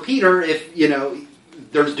suspenseful for Peter if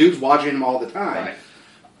there's dudes watching him all the time. Right.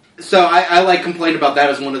 So I like complained about that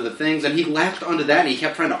as one of the things, and he latched onto that, and he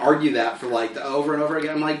kept trying to argue that for like over and over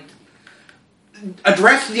again. I'm like,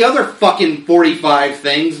 address the other fucking 45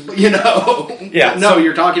 things, Yeah, No, so-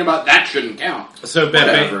 you're talking about that shouldn't count. So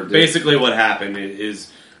Whatever, dude. basically, what happened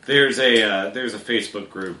is there's a Facebook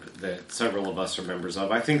group that several of us are members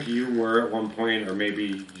of. I think you were at one point, or maybe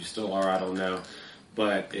you still are. I don't know,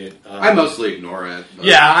 but it. I mostly ignore it. But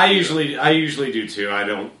Yeah, I usually do too. I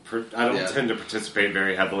don't Yeah. tend to participate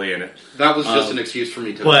very heavily in it. that was just an excuse for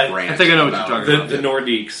me to but rant. I think I know what you're about talking it. about. The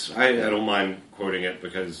Nordiques, I don't mind quoting it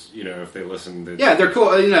because if they listen, Yeah, they're cool.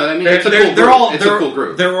 I mean, it's a cool they're group. all It's they're, a cool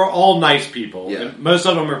group. They're all nice people. Yeah. And most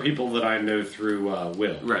of them are people that I know through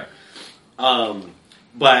Will. Right.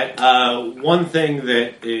 But one thing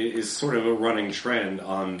that is sort of a running trend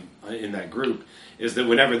in that group is that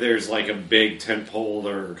whenever there's like a big tentpole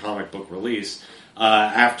or comic book release,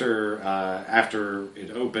 after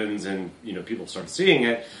it opens and people start seeing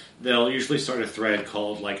it, they'll usually start a thread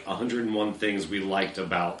called like 101 things we liked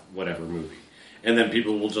about whatever movie, and then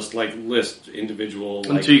people will just like list individual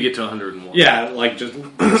like, Until you get to 101. yeah, like just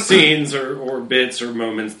scenes or bits or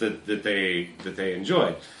moments that they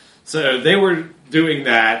enjoyed. So they were doing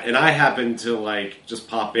that, and I happened to like just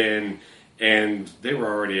pop in, and they were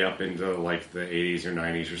already up into like the 80s or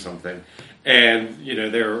 90s or something, and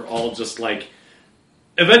they're all just like.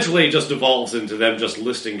 Eventually, it just evolves into them just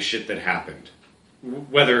listing shit that happened,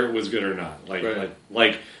 whether it was good or not.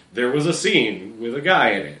 Like there was a scene with a guy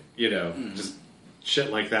in it, just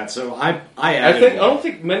shit like that. So I added. I don't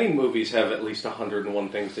think many movies have at least 101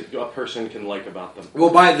 things that a person can like about them.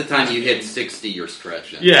 Well, by the time you hit 60, you're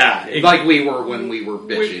stretching. Yeah, Like we were when we were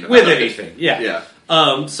bitching with about it. anything. Yeah.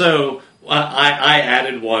 Yeah. So I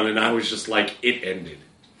added one, and I was just like, it ended,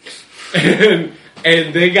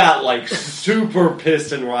 and they got like super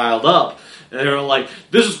pissed and riled up, and they were like,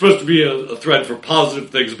 "This is supposed to be a thread for positive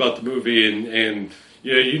things about the movie, and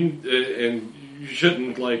you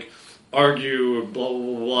shouldn't like argue or blah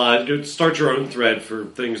blah blah. Start your own thread for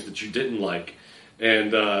things that you didn't like."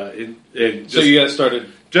 And So you guys started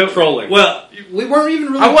trolling. Well, We weren't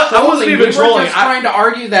even really I wasn't trolling. even We were trolling. just trying to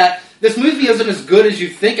argue that this movie isn't as good as you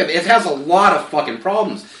think of it. It has a lot of fucking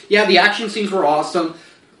problems. Yeah, the action scenes were awesome.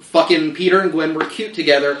 Fucking Peter and Gwen were cute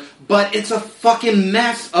together, but it's a fucking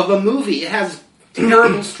mess of a movie. It has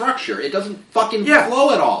terrible structure. It doesn't fucking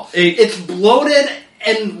flow at all. It's bloated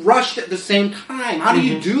and rushed at the same time. How do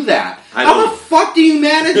you do that? How the fuck do you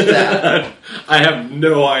manage that? I have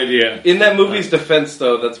no idea. In that movie's defense,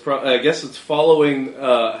 though, I guess it's following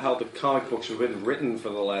how the comic books have been written for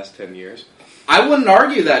the last 10 years. I wouldn't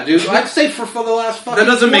argue that, dude. I'd say for the last fucking That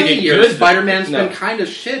doesn't make 20 it years, good, Spider-Man's No. been kind of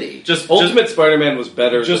shitty. Ultimate Spider-Man was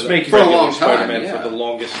better just than make- for a regular long time, Spider-Man yeah. for the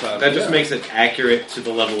longest time. That just Yeah. makes it accurate to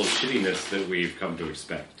the level of shittiness that we've come to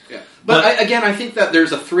expect. Yeah. But I think that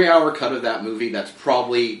there's a 3-hour cut of that movie that's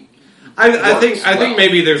probably I Works think well.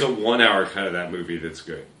 maybe there's a 1-hour cut of that movie that's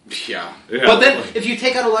good. yeah. Yeah. But then if you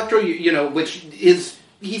take out Electro, you know, which is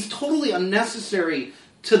he's totally unnecessary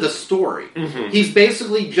to the story. Mm-hmm. He's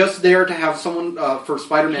basically just there to have someone for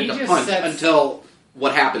Spider-Man He to just punch sets- until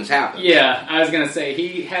what happens happens. Yeah, I was gonna say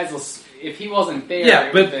he has. If he wasn't there, Yeah,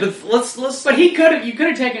 it but would've been- let's. But he could have. You could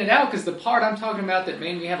have taken it out because the part I'm talking about that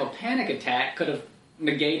made me have a panic attack could have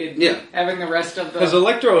negated Yeah. having the rest of the. Has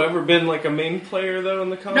Electro ever been like a main player though in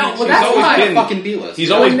the comics? No, well, he's that's always why- been Fucking B-list.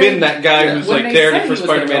 He's always When been they- that guy yeah. who's when like they there said for he was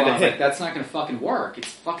gonna Spider-Man go, to I was hit. like, that's not going to fucking work. It's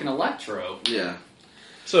fucking Electro. Yeah.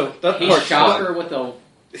 So that He's part's Shocker with a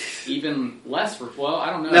even less. Well, I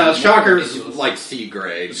don't know. No, More Shocker's ridiculous. like C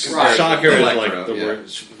grade. Right. Shocker is Electro, like the yeah.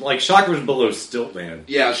 worst. Like Shocker's below Stiltman.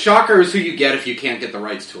 Yeah, Shocker is who you get if you can't get the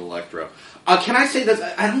rights to Electro. Can I say this?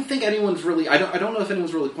 I don't think anyone's really. I don't know if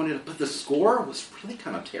anyone's really pointed it, but the score was really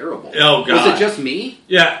kind of terrible. Oh, God. Was it just me?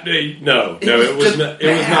 Yeah, no, It was it was just not.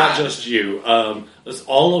 It was not bad. just you.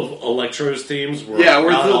 All of Electro's themes were Yeah,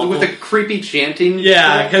 awful. with the creepy chanting.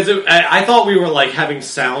 Yeah, stuff. because I thought we were like having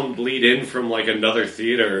sound bleed in from like another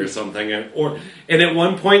theater or something, and at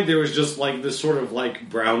one point there was just like this sort of like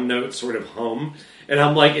brown note sort of hum, and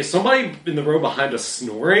I'm like, is somebody in the row behind us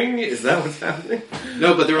snoring? Is that what's happening?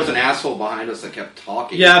 No, but there was an asshole behind us that kept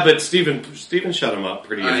talking. Yeah, but Steven shut him up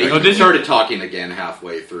pretty He effectively. started talking again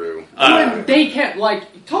halfway through. When they kept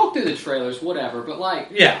like talk through the trailers, whatever. But like,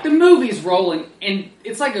 Yeah. the movie's rolling, and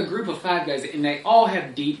it's like a group of 5 guys, and they all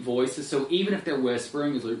have deep voices. So even if they're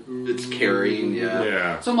whispering, it's like It's carrying, yeah.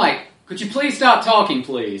 Yeah. So I'm like, could you please stop talking,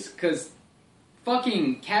 please? Because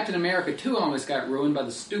fucking Captain America 2 almost got ruined by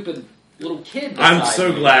the stupid little kid. I'm beside so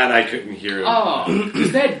me. glad I couldn't hear him. Oh,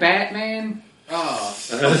 is that Batman? Oh,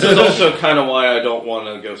 This is also kind of why I don't want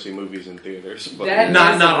to go see movies in theaters. But That-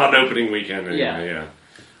 not on opening weekend anyway. Yeah.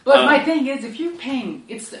 but my thing is, if you're paying,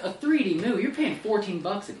 it's a 3D movie. You're paying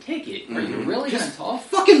 $14 a ticket. Are you really going to talk?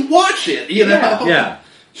 Fucking watch it, you know? Yeah. Yeah.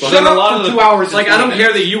 Shut then a up lot for of the- 2 hours. It's like, and I don't 20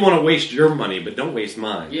 care minutes. that you want to waste your money, but don't waste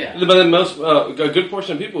mine. Yeah. But then a good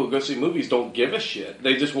portion of people who go see movies don't give a shit.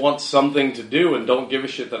 They just want something to do and don't give a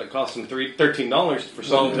shit that it costs them $13 for So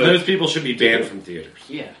something. those people should be banned from theaters.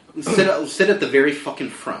 Yeah. Sit at the very fucking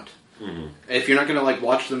front. Mm-hmm. If you're not going to like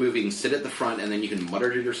watch the movie, you can sit at the front and then you can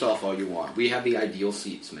mutter to yourself all you want. We have the ideal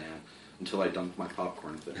seats, man. Until I dumped my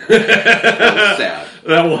popcorn thing. That was sad.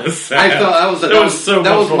 That was sad. I thought that was so that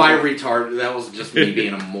much was my fun. retard. That was just me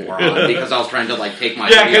being a moron because I was trying to like take my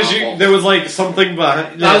Yeah, hoodie because off. there was like something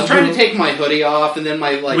behind. I was trying to take my hoodie off, and then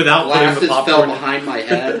my like Without putting the glasses fell popcorn- behind my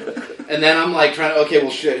head. And then I'm like trying to, okay,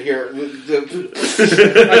 well shit, here.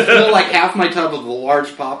 I fill like half my tub of the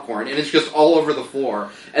large popcorn, and it's just all over the floor.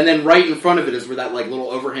 And then right in front of it is where that like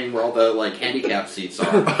little overhang where all the like handicap seats are.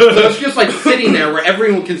 So it's just like sitting there where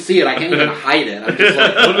everyone can see it. I can't even hide it. I'm just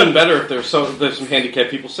like, It would have been better if there's some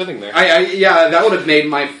handicapped people sitting there. yeah, that would have made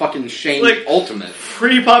my fucking shame Like- ultimate.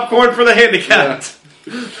 free popcorn for the handicapped.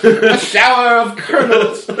 A shower of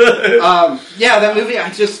kernels. Yeah, that movie.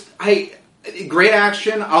 Great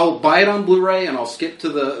action. I'll buy it on Blu-ray and I'll skip to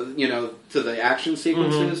the action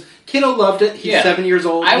sequences. Kiddo loved it. He's Yeah. 7 years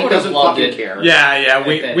old. I He would've doesn't loved fucking it. care. Yeah,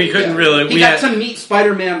 we couldn't really. He We got had to meet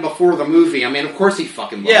Spider-Man before the movie. I mean, of course he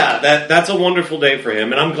fucking loved it. that's a wonderful day for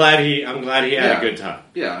him, and I'm glad he had Yeah. a good time.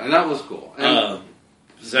 Yeah, and that was cool. And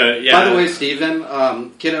So yeah. by the way,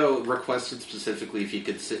 Steven, Kiddo requested specifically if he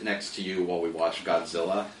could sit next to you while we watch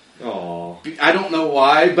Godzilla. Aw. I don't know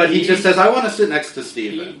why, but he just says, I want to sit next to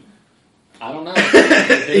Steven. I don't know.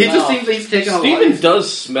 He just seems like he's taking a lot. Steven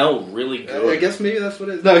does smell really I good. guess maybe that's what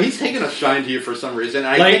it is. No, he's taking a shine to you for some reason.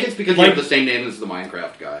 I Like- think it's because you like- have the same name as the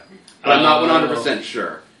Minecraft guy. But I'm not 100%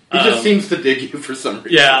 sure. He just seems to dig you for some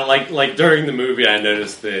reason. Yeah, like during the movie, I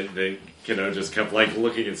noticed that Kiddo just kept like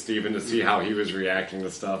looking at Steven to see how he was reacting to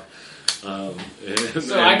stuff. So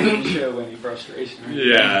I couldn't show any frustration. or anything.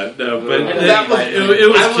 Yeah, no, but That was- it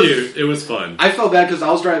was I was- cute. It was fun. I felt bad because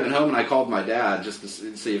I was driving home and I called my dad just to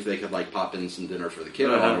see if they could like pop in some dinner for the kid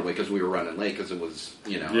Uh-huh. on our way because we were running late because it was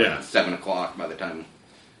Yeah. 7 o'clock by the time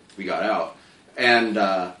we got out. And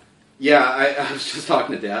I was just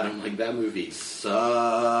talking to Dad. I'm like, that movie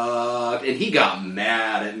sucked, and he got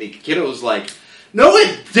mad at me. Kiddo was like, no,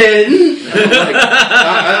 it didn't. And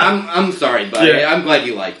I'm, like, I'm sorry, buddy. Yeah. I'm glad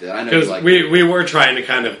you liked it. I know you Because liked it. we were trying to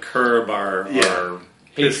kind of curb our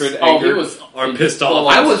hatred, Oh, anger. he was pissed full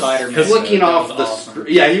off. I was Spider-Man. flicking That off was the awesome.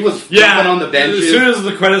 screen. Yeah, he was flipping on the benches. As soon as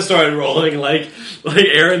the credits started rolling, like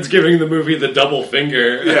Aaron's giving the movie the double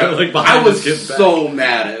finger. like I behind was his kid's back. so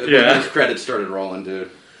mad at it when Yeah. those credits started rolling, dude.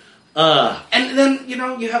 Uh, And then,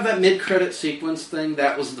 you have that mid-credit sequence thing.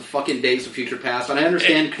 That was the fucking Days of Future Past. And I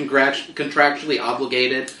understand contractually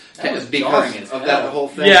obligated That was because jarring as of hell. that whole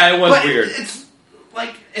thing. Yeah, it was But weird. It's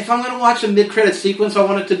like, if I'm going to watch a mid-credit sequence, I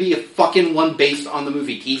want it to be a fucking one based on the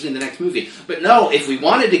movie, teasing the next movie. But no, if we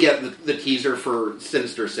wanted to get the teaser for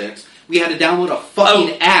Sinister Six, we had to download a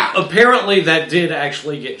fucking app. apparently, that did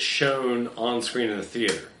actually get shown on screen in the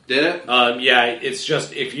theater. Did it? Yeah, it's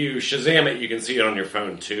just if you Shazam it, you can see it on your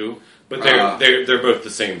phone too. But Uh. they're both the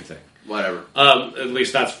same thing. Whatever. At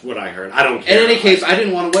least that's what I heard. I don't care. In any case, I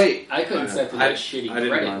didn't want to wait. I couldn't set for I- that shitty I didn't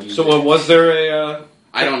credit mind. music. So was there a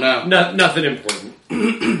I don't know. Nothing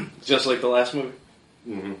important. just like the last movie?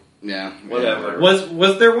 hmm Yeah. Whatever.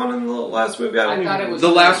 Was there one in the last movie? I don't thought even- it was The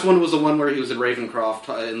last one was the one where he was in Ravencroft,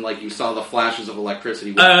 and like you saw the flashes of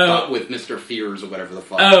electricity with Mr. Fears or whatever the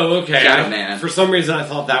fuck. Oh, okay. Shadow Man. For some reason, I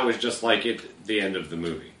thought that was just like the end of the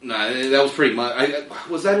movie. No, that was pretty much.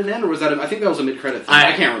 Was that an end or was that? I think that was a mid-credit thing.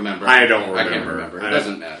 I can't remember. I don't remember. I can't remember. It I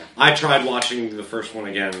doesn't matter. I tried watching the first one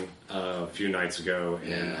again a few nights ago,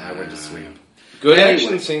 and I went to sleep. Good Anyway.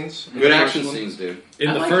 action scenes. in Good the action first one. scenes, dude. In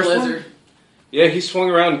I the like first Lizard. one, Yeah, he swung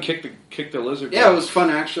around and kicked the lizard. Yeah, it was fun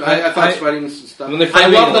action. I thought fighting some stuff. When they I fight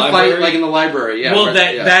love in the the fight, library? like in the library. Yeah. well,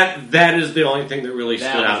 right, yeah. that is the only thing that really That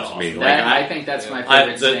stood was out to awesome. me. That, Like I think that's my I,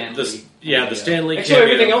 favorite Stan Lee. the Stan Lee. Actually,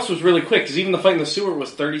 cameo. everything else was really quick because even the fight in the sewer was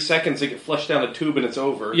 30 seconds. They get flushed down a tube and it's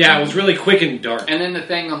over. Yeah, it was really quick and dark. And then the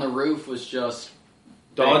thing on the roof was just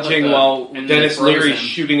Dodging they put while and then Dennis they froze Leary's him.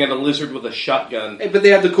 shooting at a lizard with a shotgun. Hey, but they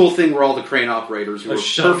had the cool thing where all the crane operators who Oh, were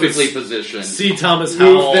shut up. perfectly positioned See Thomas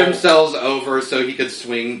moved Howell. themselves over so he could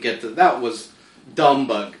swing. That was dumb,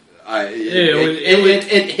 but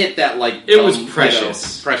it hit that like It dumb, was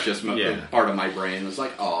precious. precious Yeah. part of my brain. It was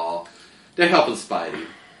like, oh, they're helping Spidey.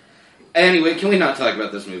 Anyway, can we not talk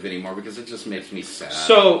about this movie anymore because it just makes me sad.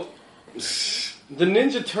 So, the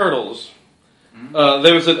Ninja Turtles.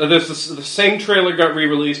 There's the same trailer got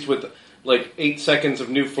re-released with like 8 seconds of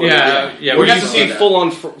new footage. Yeah, where we got you to see see that. full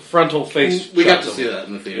on frontal face. we got shots to of see them. that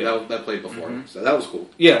in the theater. Yeah. That played before, so that was cool.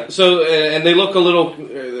 Yeah. So and they look a little.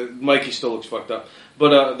 Mikey still looks fucked up,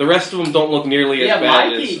 but the rest of them don't look nearly as yeah,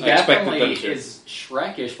 bad Mikey as I expected them definitely to. is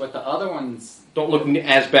Shrekish, but the other ones Don't look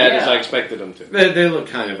as bad as Yeah. I expected them to. They look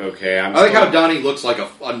kind of okay. I like how Donnie looks like a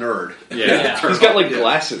nerd. Yeah. He's got like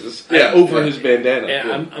glasses Yeah. over Yeah. his bandana.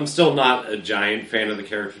 Yeah, I'm still not a giant fan of the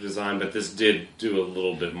character design, but this did do a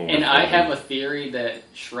little bit more. And for I me. have a theory that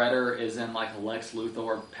Shredder is in like a Lex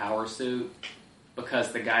Luthor power suit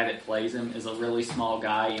because the guy that plays him is a really small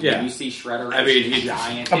guy, and Yeah. when you see Shredder, I mean, he's he's-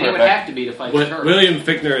 giant. I'm And it right would back. have to be to fight the turtles. William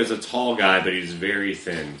Fichtner is a tall guy, but he's very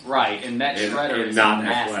thin Right, and that and, Shredder and is not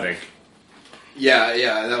massive. athletic.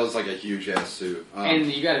 Yeah, that was like a huge ass suit. And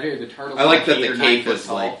you got to figure the turtles. I like that 8 the or 9 cape foot is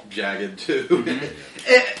tall. like jagged too.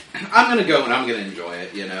 Mm-hmm. I'm gonna go and I'm gonna enjoy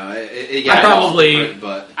it. You know, I probably-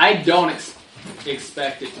 but I don't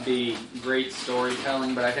expect it to be great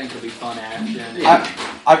storytelling, but I think it'll be fun action.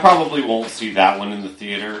 I probably won't see that one in the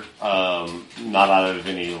theater. Not out of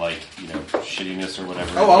any shittiness or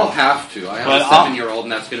whatever. I'll have to. I have But a 7-year-old,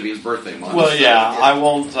 and that's gonna be his birthday month. Well, yeah, I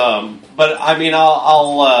won't. But I mean,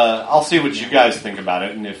 I'll see what you guys think about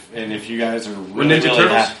it, and if you guys are really, Ninja really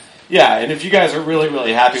Turtles? yeah, and if you guys are really,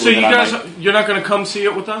 really happy So with you it, guys, I might- you're not going to come see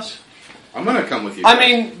it with us? I'm gonna come with you. I guys.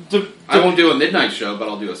 mean, I won't do a midnight show, but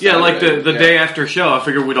I'll do a Yeah, like Saturday. the Yeah. day after show. I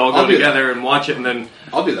figured we'd all I'll go do together and watch it, and then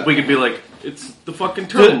I'll do that. we could be like, it's the fucking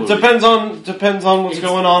turtle movie. depends on what's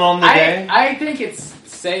going on the day. I think it's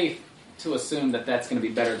safe to assume that that's going to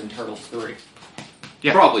be better than Turtles 3.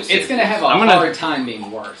 Yeah. Probably. It's going to have a I'm gonna- hard time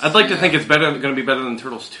being worse. I'd like to think it's going to be better than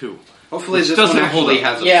Turtles 2. Hopefully, Which this doesn't one hold actually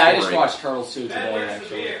up. has a Yeah, I story. just watched Turtles 2 today,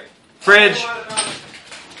 actually. Fridge.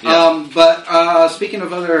 But speaking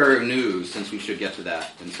of other news, since we should get to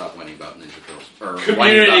that and stop whining about Ninja Turtles. Or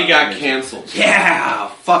whining Community about got Ninja- canceled. Yeah,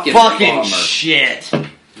 fucking bummer. shit.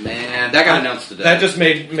 Man, that got announced today. That just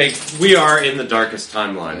made we are in the darkest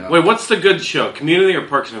timeline. Yeah. Wait, what's the good show? Community or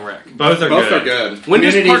Parks and Rec? Both are Both good. are good. When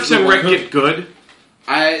does Community's Parks and the Rec one- get good?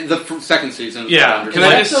 second season. Yeah, Can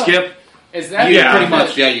I just That's a- skip? Is that Yeah, pretty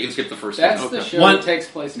much. Yeah, you can skip the first That's season. the show One- that takes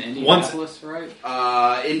place in Indianapolis, right?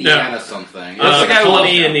 Indiana something. That's the guy who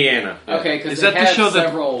Pawnee, loves- Indiana. Okay, because Is they that the had show that-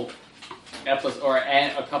 several episodes, or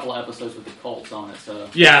a couple of episodes with the Colts on it. So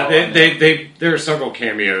Yeah, so, there are several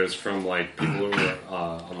cameos from like people who were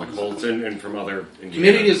on the Colts and from other Indiana.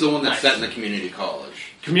 Community is the one that's Nice. set in the community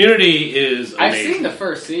college. Community is I've amazing. seen the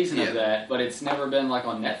first season Yeah. of that, but it's never been like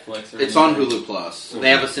on Netflix. Or It's on anything. Hulu Plus. They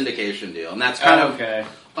have a syndication deal, and that's kind of okay.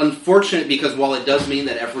 unfortunate because while it does mean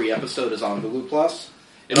that every episode is on Hulu Plus,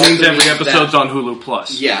 It means also every means episode's that- on Hulu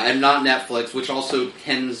Plus. Yeah, and not Netflix, which also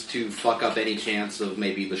tends to fuck up any chance of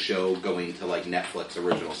maybe the show going to like Netflix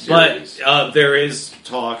original series. But there is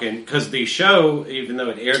talk, and because the show, even though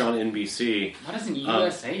it aired on NBC, Why doesn't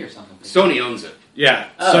USA or something? Sony owns it. yeah,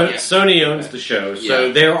 Oh, so yeah. Sony owns the show, so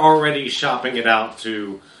Yeah. they're already shopping it out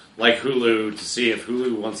to like Hulu to see if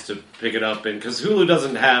Hulu wants to pick it up, and because Hulu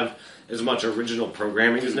doesn't have as much original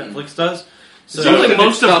programming as Netflix does. So Seems like Most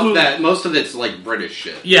most of of stuff Hulu- that most of it's like British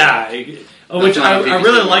shit. yeah, which not on I BBC,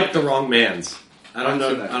 really right? like. The Wrong Man's. I don't I've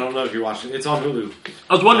seen know. that. I don't know if you're watching. It's on Hulu.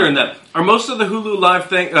 I was wondering that. Are most of the Hulu live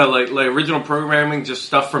thing, like original programming, just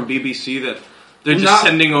stuff from BBC that they're just Not-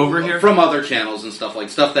 sending over here? from other channels and stuff like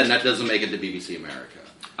stuff that doesn't make it to BBC America.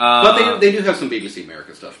 Uh, But they do have some BBC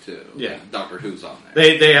America stuff too. Yeah. Like Doctor Who's on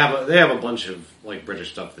there. They have a bunch of like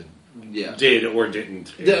British stuff that Yeah. did or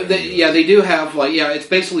didn't. They do have like it's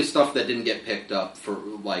basically stuff that didn't get picked up for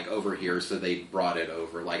like over here, so they brought it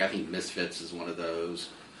over. Like I think Misfits is one of those.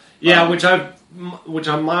 Yeah, which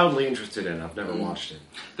I'm mildly interested in. I've never watched it.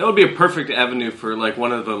 That would be a perfect avenue for like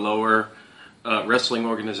one of the lower wrestling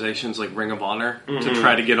organizations like Ring of Honor to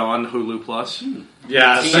try to get on Hulu Plus.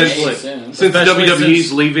 Yeah, TNA essentially. soon. Since Especially WWE's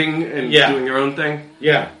since- leaving and Yeah. doing their own thing,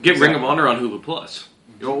 Yeah, get Ring of Honor on Hulu Plus.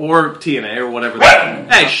 Or TNA or whatever.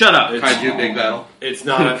 Hey, shut up! It's- Kaiju Big Battle. It's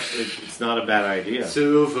not it's not a bad idea.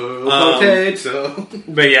 Silver Um, potato.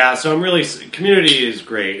 But yeah, so I'm really Community is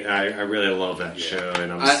great. I really love that show,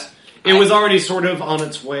 and it was already sort of on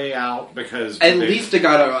its way out because At least it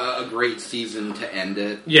got a great season to end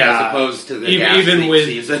it. Yeah. As opposed to the even gas with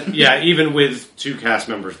season. even with 2 cast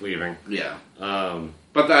members leaving. Yeah. Um,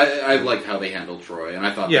 But I liked how they handled Troy, and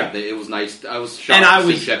I thought Yeah. that it was nice. I was shocked And I to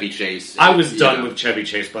was- see Chevy Chase. I was you done know. with Chevy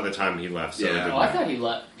Chase by the time he left. So it Yeah. didn't Oh, I matter. thought he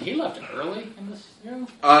left. He left early in this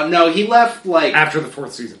show. No, he left like After the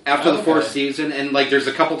 4th season. after the Okay. 4th season, and like there's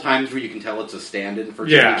a couple times where you can tell it's a stand-in for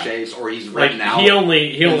Yeah. Chevy Chase, or he's Like written out. he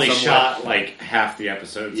only in shot some like half the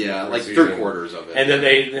episodes. in the yeah, 4th like season. 3/4 of it,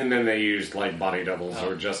 And then they used like body doubles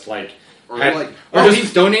or just like or had- like or oh, just-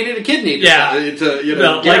 he's donated a kidney. To, Yeah. to you know,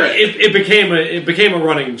 No, like Garrett. it became a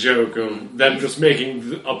running joke of them just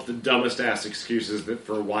making up the dumbest ass excuses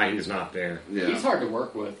for why he's not there. yeah. He's hard to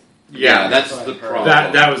work with. Yeah, that's That's the what I heard.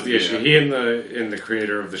 problem. That was the issue. Yeah. He and the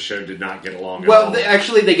creator of the show did not get along. Well, at all.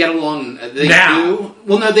 actually, they get along. They Now. do.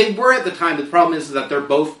 Well, no, they were at the time. The problem is that they're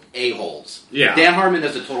both a-holes. Yeah. Dan Harmon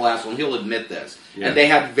is a total asshole, and he'll admit this. Yeah. And they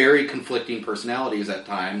had very conflicting personalities at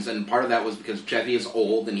times, and part of that was because Chevy is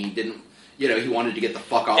old, and he didn't, he wanted to get the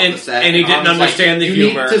fuck off And- the set. and he didn't Harmon's like, understand the you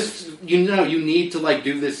humor. Need to, you need to, like,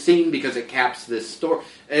 do this scene because it caps this story.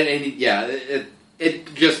 And yeah,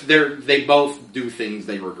 it just, they both do things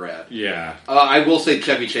they regret. yeah, I will say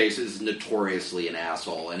Chevy Chase is notoriously an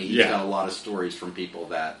asshole, and he's Yeah. got a lot of stories from people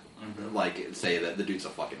that like say that the dude's a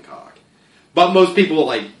fucking cock. But most people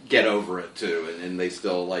like get over it too, and they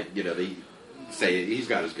still like they say he's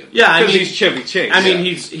got his good. yeah. I Because mean, he's Chevy Chase. I mean,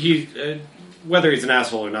 Yeah. he's whether he's an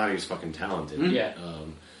asshole or not, he's fucking talented. Yeah.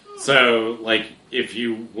 So, like, if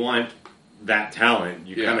you want that talent,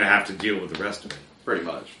 you Yeah. kind of have to deal with the rest of it. Pretty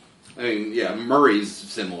much. I mean, yeah, Murray's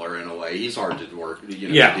similar in a way. He's hard to work,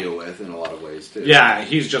 Yeah. to deal with in a lot of ways too. Yeah,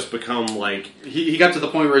 he's just become like, he got to the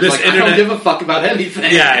point where it's This like I internet- don't give a fuck about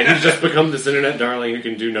anything. yeah, he's just become this internet darling who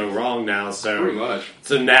can do no wrong now. pretty So, much.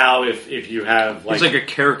 so now if you have he's like a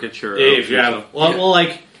caricature. if of you have himself. well,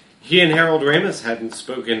 like he and Harold Ramis hadn't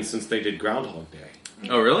spoken since they did Groundhog Day.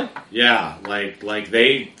 Oh, really? Yeah, like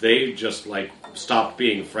they just like stopped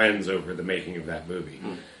being friends over the making of that movie.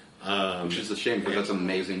 Which is a shame because that's an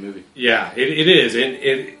amazing movie, Yeah, it is, and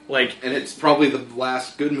it like and it's probably the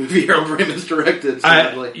last good movie Harold Ramis directed.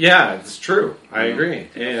 Sadly. yeah, it's true. I agree.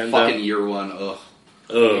 And Fucking year one. Ugh.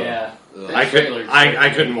 Yeah. Ugh. I Trailer could I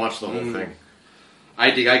couldn't watch the whole thing.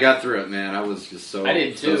 I got through it, man. I was just so. I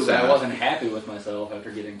did too, so but I sad. wasn't happy with myself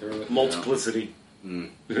after getting through it. Multiplicity.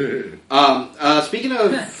 Speaking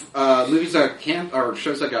of movies that or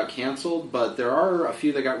shows that got canceled, but there are a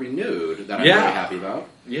few that got renewed that I'm Yeah. really happy about.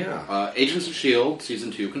 Yeah, Agents of S.H.I.E.L.D.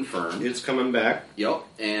 season 2 confirmed. it's coming back. Yep,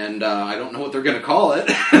 and I don't know what they're going to call it.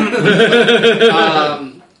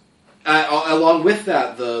 Along with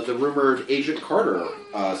that, the rumored Agent Carter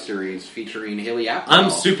series featuring Haley Atwell. I'm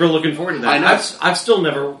super looking forward to that. I know. I've still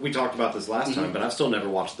never. We talked about this last time, but I've still never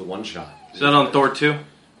watched the one shot. Is that on Thor 2?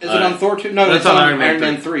 Is it on Thor 2? No, that's it's on on Iron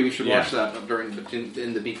Man 3. We should Yeah. watch that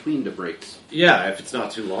in the between the breaks. Yeah, if it's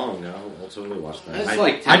not too long, I'll totally watch that. It's I,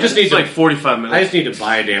 like 10 I just need It's to like 45 minutes. I just need to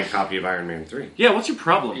buy a damn copy of Iron Man 3. Yeah, what's your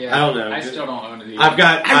problem? Yeah, I don't know. I still don't own it. Either. I've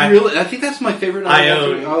got I think that's my favorite I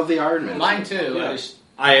of the Iron Man. Mine too. Yeah. I just,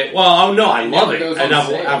 I love never it, goes and on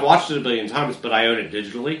sale. I've watched it a billion times, but I own it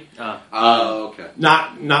digitally. Oh, okay.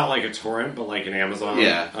 Not like a torrent, but like an Amazon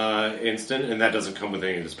instant, and that doesn't come with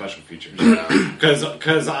any of the special features.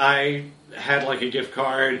 Because I had like a gift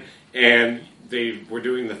card, and they were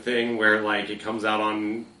doing the thing where like it comes out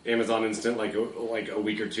on Amazon Instant like a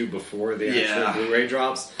week or two before the actual Blu-ray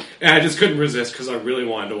drops, and I just couldn't resist because I really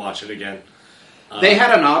wanted to watch it again. They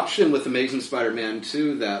had an option with Amazing Spider-Man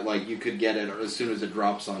 2 that like you could get it as soon as it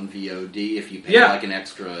drops on VOD if you pay like an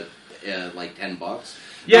extra like $10.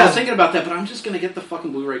 Yeah. I was thinking about that, but I'm just going to get the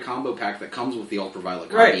fucking Blu-ray combo pack that comes with the ultraviolet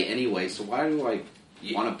copy anyway. So why do I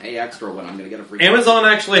want to pay extra when I'm going to get a free? Amazon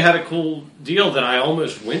actually had a cool deal that I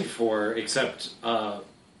almost went for, except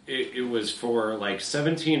it was for like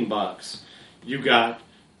 $17. You got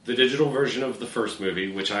the digital version of the first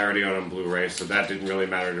movie, which I already own on Blu-ray, so that didn't really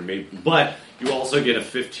matter to me. But you also get a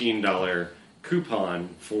 $15 coupon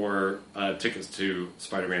for tickets to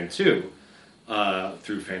Spider-Man 2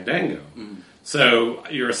 through Fandango. So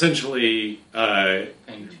you're essentially buying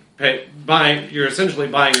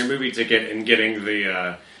your movie ticket and getting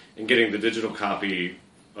the digital copy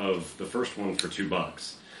of the first one for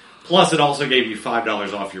 $2. Plus, it also gave you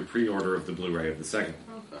 $5 off your pre-order of the Blu-ray of the second one.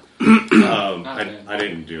 I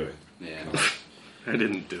didn't do it. Yeah. I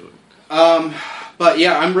didn't do it. But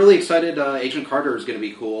yeah, I'm really excited. Agent Carter is going to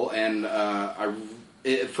be cool, and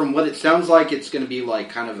from what it sounds like, it's going to be like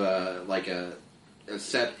kind of a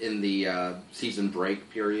set in the season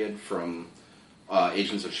break period from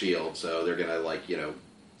Agents of S.H.I.E.L.D. So they're going to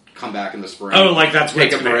come back in the spring. Oh, like that's when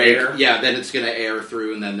take it's a break. air? Yeah, then it's going to air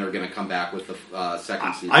through, and then they're going to come back with the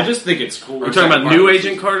second season. I just think it's cool. We're talking about new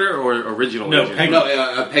Agent Carter or original No, Agent Peggy.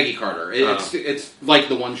 No, Peggy Carter. It's like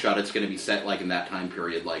the one shot. It's going to be set like in that time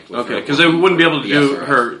period. Like with Okay, her because they wouldn't be able to the do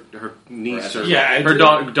SRS. her niece Or or Yeah, her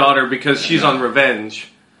daughter because she's on Revenge,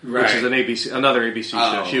 Right. which is another ABC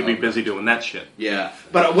show. Oh, She would be okay. busy doing that shit. Yeah,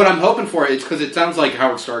 but what I'm hoping for is because it sounds like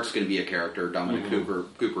Howard Stark's going to be a character. Dominic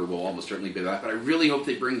Cooper will almost certainly be that. But I really hope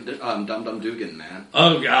they bring Dum Dum Dugan, man.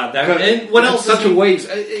 Oh god, and what else? Such a waste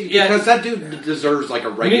Yeah. because that dude deserves like a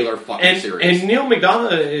regular fucking series. And Neil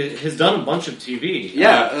McDonough has done a bunch of TV.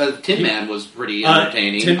 Tin Man was pretty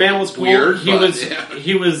entertaining. Tin Man was cool. Weird. He but, was yeah.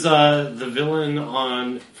 he was the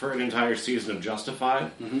villain for an entire season of Justified,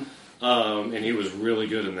 and he was really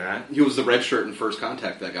good in that. He was the red shirt in First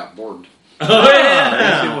Contact that got bored. Oh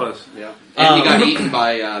Yes, it was. Yeah, and he got eaten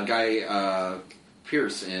by Guy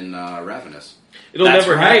Pearce in Ravenous. It'll That's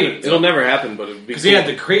never right. happen. It'll never happen, but it'd be because cool. he had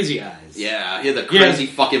the crazy eyes. Yeah, he had the crazy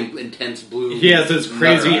fucking intense blue. He has those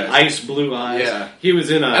crazy nutter eyes. ice blue eyes. Yeah. He was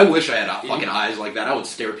in I wish I had fucking eyes like that. I would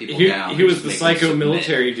stare people down. He was and the just make them psycho submit.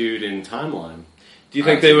 military dude in Timeline. Do you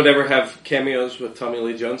think they would ever have cameos with Tommy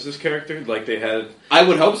Lee Jones's character, like they had? I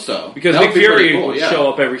would hope so. Because That Nick would be pretty Fury cool, would yeah. show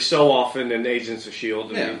up every so often in Agents of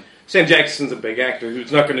S.H.I.E.L.D. I mean, Sam Jackson's a big actor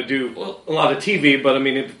who's not going to do a lot of TV, but I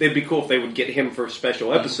mean, it'd be cool if they would get him for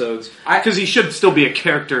special episodes because he should still be a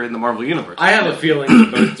character in the Marvel Universe. I have a feeling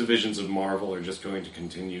that both divisions of Marvel are just going to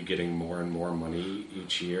continue getting more and more money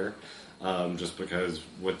each year, just because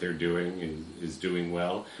what they're doing is doing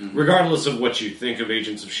well. Regardless of what you think of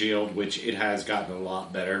Agents of S.H.I.E.L.D., which it has gotten a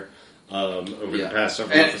lot better over the past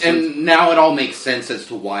several episodes. And now it all makes sense as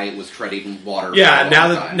to why it was treading water. Yeah, for a now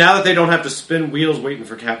long that time. now that they don't have to spin wheels waiting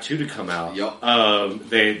for Cap 2 to come out, Yep.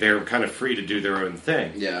 they're kind of free to do their own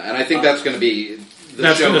thing. Yeah, and I think that's going to be the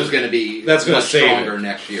That's show gonna- is going to be that's gonna much save stronger it.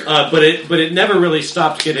 next year. But it never really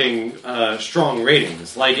stopped getting strong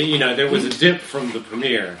ratings. Like there was a dip from the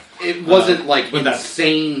premiere. It wasn't like but that's-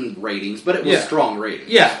 insane ratings, but it was Yeah. strong ratings.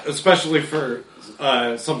 Yeah, especially for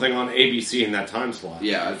something on ABC in that time slot.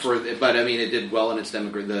 Yeah, but I mean, it did well in its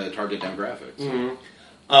the target demographics.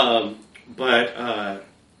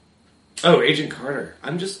 Agent Carter.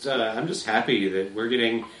 I'm just happy that we're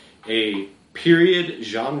getting a period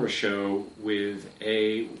genre show with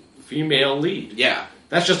a female lead. Yeah,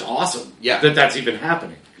 That's just awesome. Yeah. that's even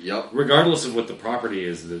happening, yep. regardless of what the property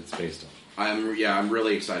is that it's based on. I'm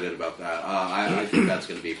really excited about that. I think that's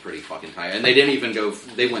going to be pretty fucking tight. And they didn't even go.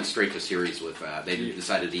 They went straight to series with that. They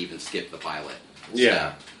decided to even skip the pilot.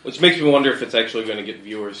 Yeah. Which makes me wonder if it's actually going to get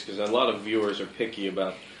viewers, because a lot of viewers are picky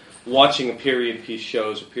about watching a period piece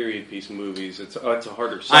shows or period piece movies. It's a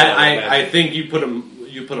harder sell. I think you put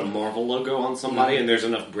a Marvel logo on somebody, and there's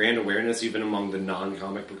enough brand awareness even among the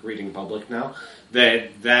non-comic book reading public now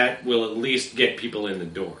that will at least get people in the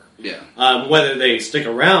door. Yeah. Whether they stick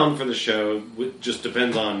around for the show just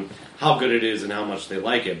depends on how good it is and how much they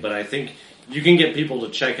like it. But I think you can get people to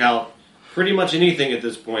check out pretty much anything at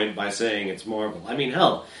this point by saying it's Marvel. I mean,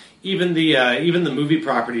 hell, even the movie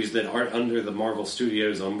properties that aren't under the Marvel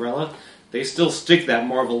Studios umbrella, they still stick that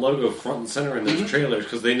Marvel logo front and center in those trailers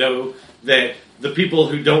because they know that the people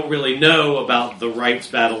who don't really know about the rights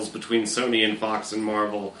battles between Sony and Fox and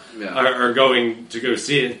Marvel are going to go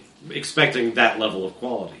see it expecting that level of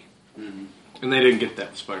quality. Mm-hmm. And they didn't get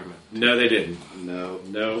that with Spider-Man. No, they didn't.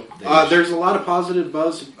 No. There's There's a lot of positive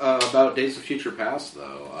buzz about Days of Future Past,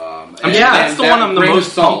 though. That's the one I'm the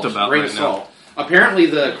most pumped about right now. Apparently,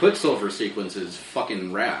 the Quicksilver sequence is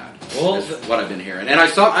fucking rad. Well, is what I've been hearing, and I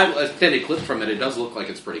extended clip from it. It does look like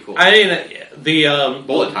it's pretty cool. I mean, the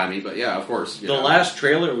bullet timey, but yeah, of course. The last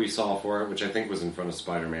trailer we saw for it, which I think was in front of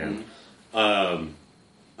Spider-Man,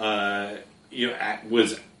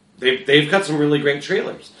 was they've cut some really great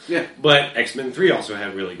trailers. Yeah, but X-Men 3 also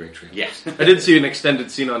had really great trailers. Yes, I did see an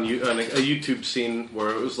extended scene on a YouTube scene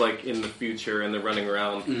where it was like in the future and they're running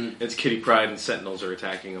around. Mm-hmm. It's Kitty Pryde and Sentinels are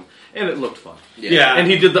attacking them, and it looked fun. Yeah, and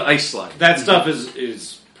he did the ice slide. That stuff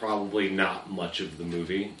is probably not much of the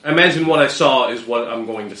movie. I imagine what I saw is what I'm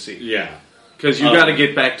going to see. Yeah. Because you got to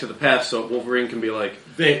get back to the past so Wolverine can be like...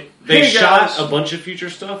 They shot a bunch of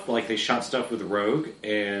future stuff. Like, they shot stuff with Rogue,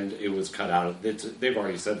 and it was cut out. They've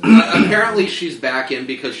already said that. Apparently she's back in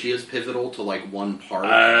because she is pivotal to, like, one part.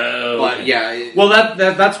 But, yeah... Well,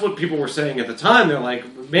 that's what people were saying at the time. They're like,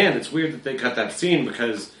 man, it's weird that they cut that scene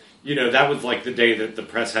because, that was, like, the day that the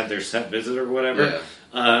press had their set visit or whatever.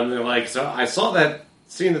 Yeah. They're like, so I saw that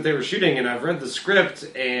scene that they were shooting, and I've read the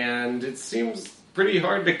script, and it seems pretty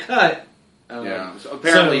hard to cut. So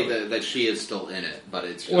apparently that she is still in it, but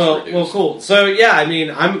it's just reduced. Well, cool. So yeah, I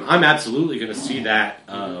mean, I'm absolutely going to see that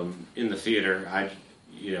in the theater. I'm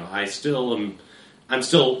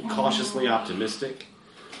still cautiously optimistic.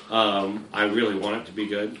 I really want it to be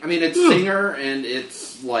good. I mean, it's Singer and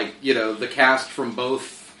it's like the cast from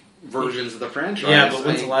both versions of the franchise. Yeah, but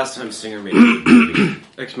when's the last time Singer made a movie?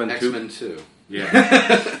 X-Men 2.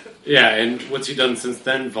 Yeah, yeah, and what's he done since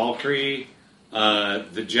then? Valkyrie.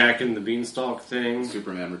 The Jack and the Beanstalk thing.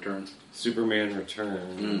 Superman Returns.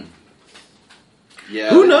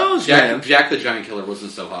 Yeah. Who knows, man? Jack the Giant Killer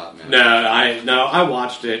wasn't so hot, man. No, I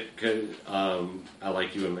watched it because I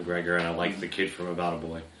like Ewan McGregor and I like the kid from About a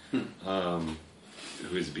Boy,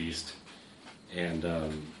 who is Beast, and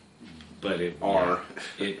but it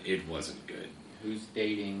wasn't good. Who's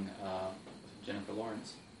dating Jennifer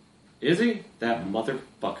Lawrence? Is he? That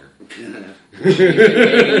motherfucker. She's been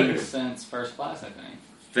dating since First Class, I think.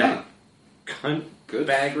 That cunt good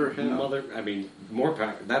bagger mother. I mean, more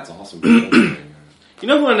power. That's awesome. You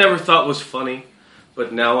know who I never thought was funny,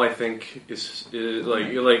 but now I think is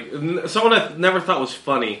like someone I never thought was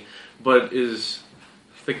funny, but is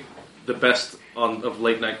I think the best of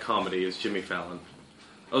late night comedy is Jimmy Fallon.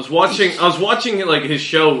 I was watching like his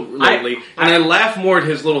show lately, and I laugh more at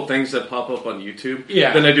his little things that pop up on YouTube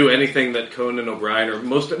than I do anything that Conan O'Brien or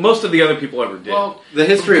most of the other people ever did. Well, the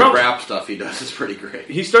history of rap stuff he does is pretty great.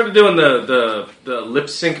 He started doing the lip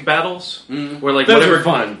sync battles, where like those whatever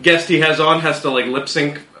fun. Guest he has on has to like lip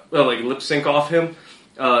sync off him,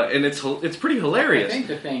 and it's pretty hilarious. I think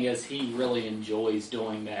the thing is he really enjoys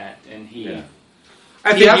doing that, and he. Yeah.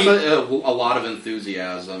 I think he has a lot of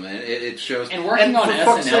enthusiasm, and it shows. And working on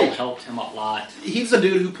SNL helped him a lot. He's the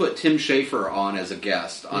dude who put Tim Schafer on as a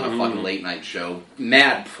guest on a fucking late night show.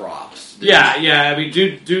 Mad props. Dude. Yeah. I mean,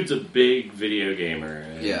 dude's a big video gamer.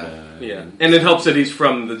 And, and it helps that he's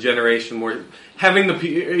from the generation where having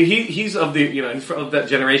he's of the he's from that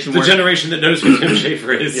generation. The generation that knows who Tim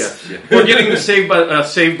Schafer is. Yeah. We're getting the Saved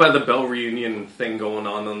by the Bell reunion thing going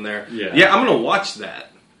on there. Yeah, I'm gonna watch that.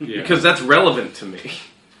 Yeah. Because that's relevant to me.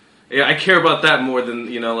 Yeah, I care about that more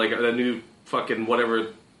than, like a new fucking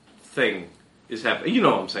whatever thing is happening. You know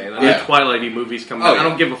what I'm saying? New Twilight-y movies coming out. I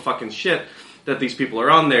don't give a fucking shit that these people are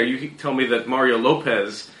on there. You tell me that Mario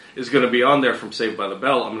Lopez is going to be on there from Saved by the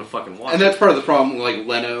Bell, I'm going to fucking watch it. And that's part of the problem, like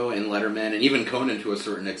Leno and Letterman, and even Conan to a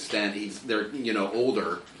certain extent. They're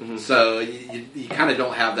older, so you kind of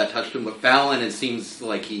don't have that touch to him. But Fallon, it seems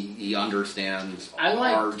like he understands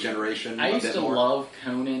our generation. I used to more. love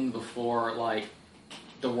Conan before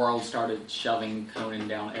the world started shoving Conan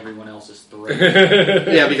down everyone else's throat.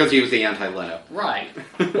 Yeah, because he was the anti-Leno. Right.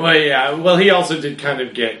 Well, yeah. Well, he also did kind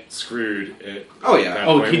of get screwed.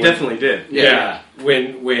 He definitely did. Yeah.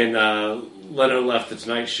 When Leno left the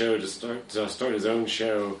Tonight Show to start his own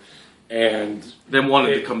show, and Then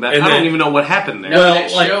wanted to come back. and I don't then- even know what happened there. No, Well,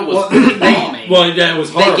 that like- show was well, bombing. well, yeah, it was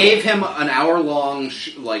horrible. They gave him an hour-long,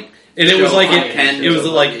 and it was show like from it, 10 it was to,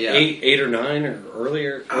 like yeah. 8 or 9 or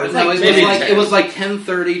earlier. No, it Maybe was like 10. it was like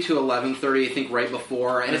 10:30 to 11:30, I think, right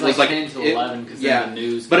before, and It was like 10 to 11 because yeah, the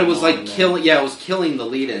news. but it came was on like and then- killing. Yeah, it was killing the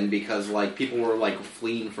lead-in because like people were like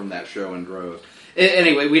fleeing from that show in droves.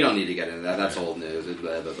 Anyway, we don't need to get into that. That's old news.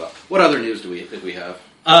 Blah, blah, blah. What other news do we have?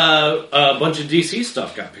 A bunch of DC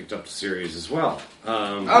stuff got picked up to series as well.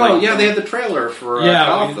 Yeah, they had the trailer for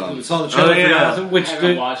Gotham. we saw the trailer for Gotham. I Which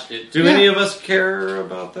haven't watched it. do Yeah. any of us care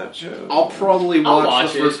about that show? I'll probably I'll watch,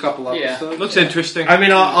 watch the it. first couple Yeah. episodes. Looks interesting. I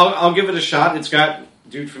mean, I'll give it a shot. It's got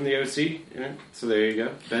dude from the OC in it, so there you go.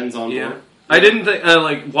 Ben's on Yeah. board. I didn't think,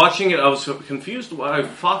 like, watching it, I was so confused why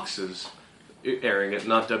Fox is airing it,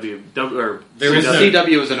 not or There is no-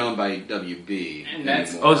 CW isn't owned by WB. And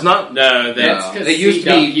that's- anymore. Oh, it's not? No, That's No. because They used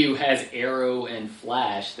to be- CW has Arrow and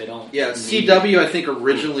Flash. They don't. Yeah, need- CW I think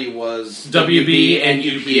originally was WB and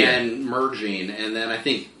UPN merging, and then I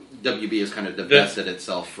think WB has kind of divested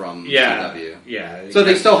itself from CW. yeah. So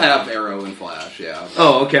they still have Arrow and Flash, yeah.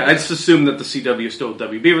 Oh, okay. I just assumed that the CW is still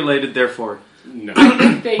WB related, therefore. no.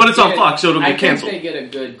 They But it's on get- Fox, so it'll I get canceled. think they get a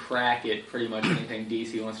good crack at pretty much anything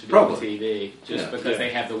DC wants to do Probably. on TV, just Yeah. because Yeah. they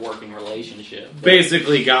have the working relationship.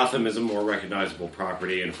 Basically, Gotham is a more recognizable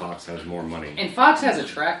property, and Fox has more money. And Fox has a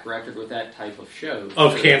track record with that type of show.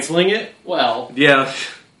 Of too. canceling it? Well, Yeah.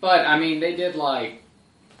 but I mean, they did like.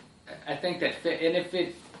 I think that fit, and if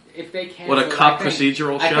they cancel, What, a it, cop I think-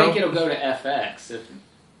 procedural I show? think it'll go to FX if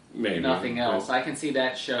Maybe. nothing else. I can see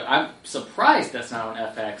that show. I'm surprised that's not on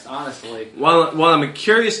FX, honestly. While I'm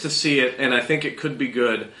curious to see it, and I think it could be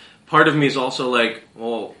good, part of me is also like,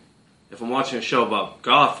 well, if I'm watching a show about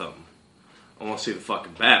Gotham, I want to see the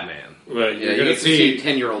fucking Batman. Well, Yeah, you're you going get to to see... see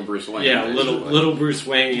 10-year-old Bruce Wayne. Yeah, basically. little Bruce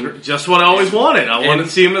Wayne. Just what I always wanted. I wanted And- to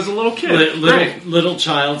see him as a little kid. Great. Little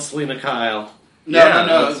child Selena Kyle. No, Yeah,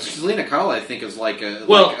 no. that's- Selena Kyle, I think, is like a...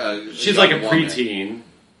 Well, like a she's young like a woman. preteen.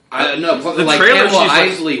 No, The like trailer, Pamela she's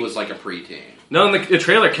like- Isley was like a preteen. No, in the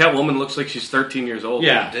trailer, Catwoman looks like she's 13 years old.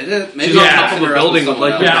 Yeah. Did it? Maybe She's on I'm top of mixing a her up building with with,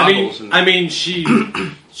 like, someone Yeah, else. goggles and- I mean, she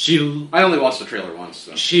I only watched the trailer once.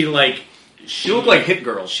 So. she She looked like Hit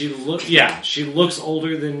Girl. she looks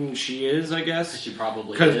older than she is, I guess. She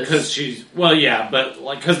probably is. Because she's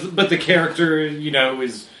but the character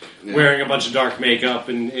is Yeah. wearing a bunch of dark makeup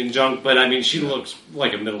and junk. But I mean, she looks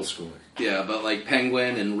like a middle schooler. Yeah, but like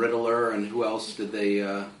Penguin and Riddler and who else did they...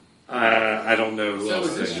 I don't know who So else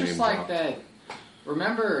is this they just named like drop. that?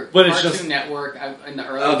 Remember But it's Cartoon just- Network in the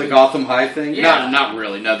early... Oh, the Gotham High thing? Yeah. Not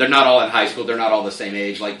really. No, they're not all in high school. They're not all the same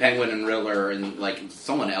age. Like Penguin and Riddler and like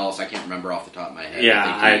someone else, I can't remember off the top of my head.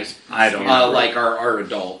 Yeah, I don't know. like are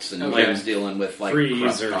adults and Okay. Jim's dealing with like Freeze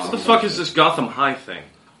crust or problems. What the fuck is this Gotham High thing?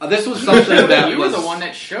 This was something that you were was the one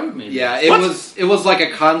that showed me. yeah. this. It was like a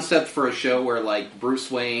concept for a show where like Bruce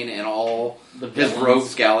Wayne and all The his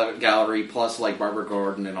villains. rogues gallery plus like Barbara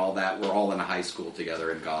Gordon and all that were all in a high school together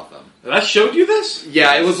in Gotham. I showed you this?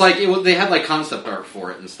 Yeah, it was like they had like concept art for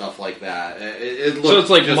it and stuff like that. It looked So it's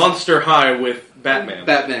like just Monster High with Batman.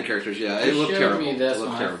 Batman characters. Yeah, it You looked showed terrible. me this It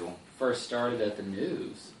looked when I terrible. first started at the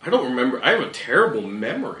news. I don't remember. I have a terrible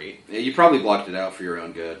memory. Yeah, you probably blocked it out for your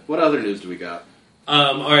own good. What other news do we got?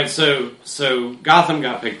 All right, so Gotham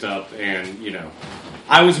got picked up, and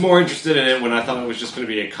I was more interested in it when I thought it was just going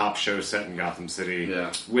to be a cop show set in Gotham City,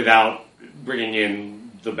 Yeah. without bringing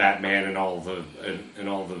in the Batman and all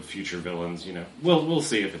the future villains. We'll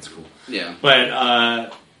see if it's cool. Yeah.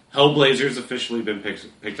 But Hellblazer's officially been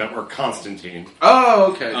picked up, or Constantine,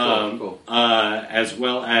 Oh, okay. Cool. as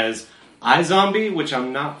well as iZombie, which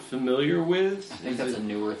I'm not familiar with. I think that's a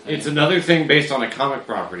newer thing. It's another thing based on a comic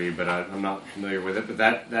property, but I'm not familiar with it. But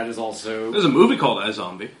that is also... There's a movie called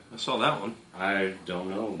iZombie. I saw that one. I don't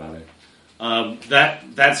know about it.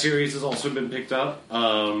 That series has also been picked up,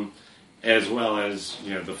 as well as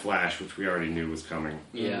the Flash, which we already knew was coming.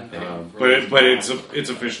 Yeah. But it's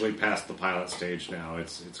officially past the pilot stage now.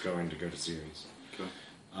 It's going to go to series. Okay.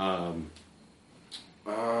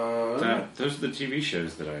 Those are the TV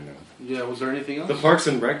shows that I know. Yeah. Was there anything else? The Parks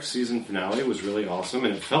and Rec season finale was really awesome,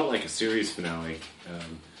 and it felt like a series finale.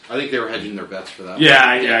 I think they were hedging their bets for that.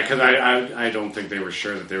 Yeah, because I don't think they were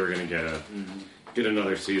sure that they were going to get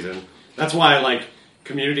another season. That's why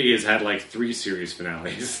Community has had 3 series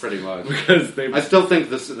finales Pretty much. because they. I still think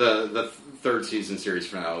the third season series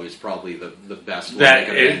finale is probably the best one That they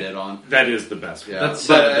could is- have ended on. That is the best one. Yeah. That's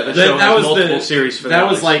But, the that- show that has was multiple the- series That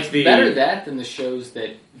was finales. the Better that than the shows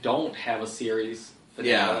that don't have a series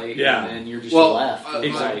finale, Yeah. and then you're just Well, left. with,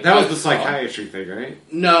 Exactly. like, That was the psychiatry thing, right?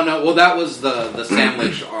 No. Well, that was the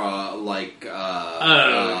sandwich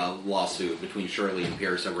lawsuit between Shirley and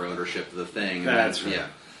Pierce over ownership of the thing. And That's right. Yeah,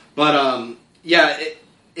 but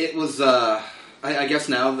it was. I guess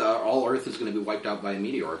now all Earth is going to be wiped out by a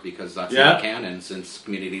meteor because that's not canon since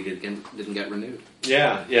Community didn't get renewed.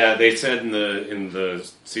 Yeah. They said in the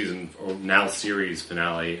season or now series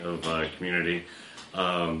finale of Community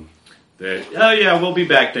that we'll be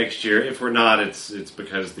back next year. If we're not, it's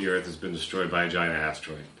because the Earth has been destroyed by a giant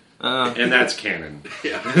asteroid, and that's canon.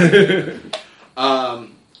 Yeah.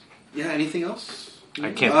 Anything else?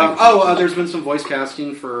 I can't think. There's been some voice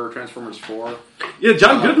casting for Transformers 4. Yeah,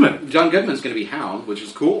 John Goodman. John Goodman's going to be Hound, which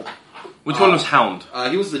is cool. Which one was Hound?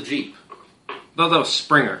 He was the Jeep. No, that was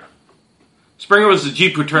Springer. Springer was the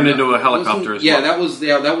Jeep who turned into a helicopter as well.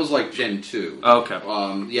 That was like Gen 2.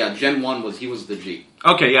 Okay. Gen 1 was the Jeep.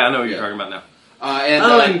 Okay, yeah, I know what you're talking about now.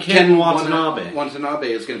 And Ken Watanabe.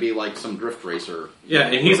 Watanabe is going to be like some drift racer. Yeah,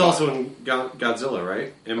 and he's also in Godzilla,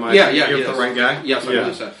 right? Am I Yeah, thinking he of the is. right guy? Yes, I Yeah.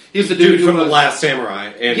 believe so. He's the Dude dude from who The Last Samurai.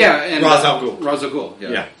 And and Ra's al Ghul. Ra's al Ghul,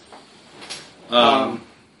 yeah.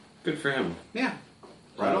 Good for him. Yeah.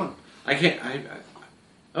 Right on. I can't.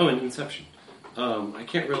 And Inception. I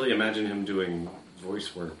can't really imagine him doing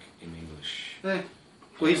voice work in English.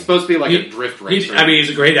 Well, he's supposed to be like a drift racer. He's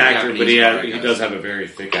a great actor, Japanese but he guy, I does guess. have a very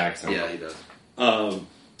thick accent. Yeah, he does.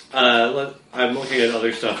 I'm looking at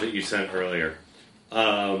other stuff that you sent earlier.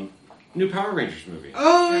 New Power Rangers movie.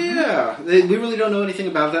 Oh, yeah. We really don't know anything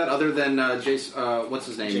about that other than Jason, what's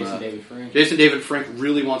his name? Jason David Frank. Jason David Frank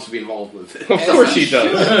really wants to be involved with it. Of course he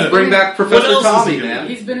does. Bring back What Professor else is Tommy, he doing? man.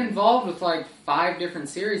 He's been involved with like 5 different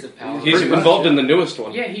series of Power He's Rangers. involved in the newest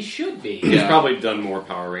one. Yeah, he should be. He's Yeah. probably done more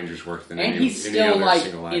Power Rangers work than And any, he's any still other like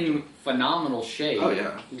single actor. in phenomenal shape. Oh,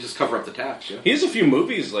 yeah. You just cover up the tats, yeah. He has a few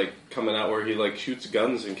movies like coming out where he like shoots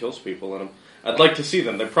guns and kills people in them. I'd like to see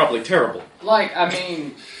them. They're probably terrible. Like, I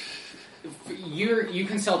mean, you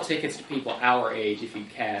can sell tickets to people our age if you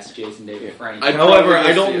cast Jason David Frank. However, I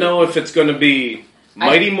see don't it. know if it's going to be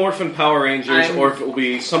Mighty Morphin Power Rangers or if it will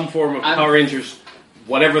be some form of Power Rangers,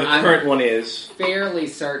 whatever the current one is. Fairly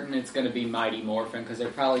certain it's going to be Mighty Morphin because they're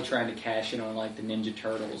probably trying to cash in on like the Ninja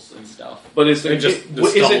Turtles and stuff. But is And just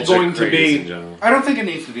is it going to in be general. I don't think it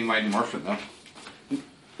needs to be Mighty Morphin, though.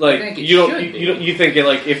 like I think it you don't should be. you think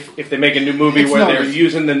like if they make a new movie It's where not they're just-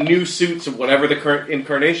 using the new suits of whatever the current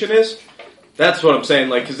incarnation is? That's what I'm saying.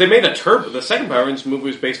 Like because they made a Turbo. The second Power Rangers movie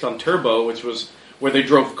was based on Turbo, which was where they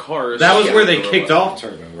drove cars. That was Yeah, where they the kicked robot. off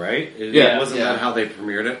Turbo, right? Yeah. Wasn't Yeah. that how they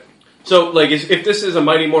premiered it? So like if this is a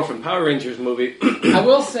Mighty Morphin Power Rangers movie, I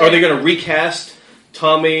will say, are they going to recast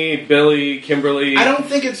Tommy, Billy, Kimberly? I don't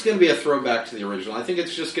think it's going to be a throwback to the original. I think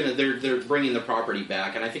it's just going to they're bringing the property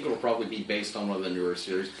back, and I think it'll probably be based on one of the newer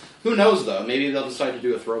series. Who knows though? Maybe they'll decide to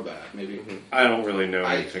do a throwback. Maybe. I don't really know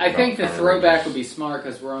anything I about think the Power throwback Rangers. would be smart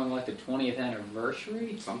because we're on like the 20th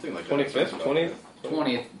anniversary. Something like 25th, that. 20th.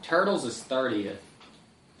 20th. Turtles is 30th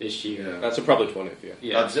this year. Yeah. That's probably 20th. Yeah.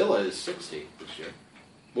 Yeah. Godzilla is 60 this year.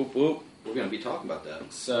 Whoop whoop. We're going to be talking about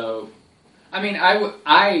that. So, I mean,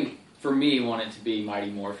 I for me want it to be Mighty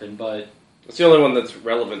Morphin, but It's the only one that's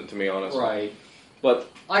relevant to me, honestly. right. But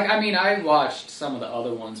Like, I mean, I watched some of the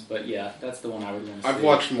other ones, but yeah, that's the one I would want to see. I've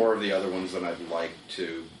watched more of the other ones than I'd like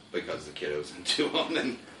to because the kiddos into them,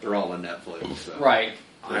 and they're all on Netflix. So. Right.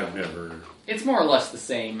 I've never. It's more or less the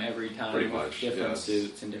same every time. Pretty with much, different yes.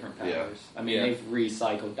 suits and different powers. Yeah. I mean, Yeah. they've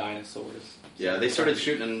recycled dinosaurs. Yeah, they started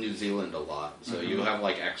shooting in New Zealand a lot, so Mm-hmm. you have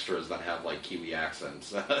like extras that have like Kiwi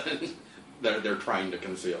accents that they're trying to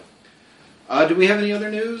conceal. Do we have any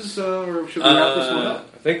other news, or should we wrap this one up?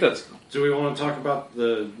 I think that's Do we want to talk about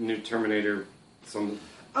the new Terminator?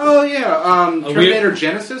 Oh yeah, we- Terminator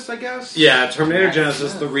Genesis, I guess. Yeah, Terminator Nice.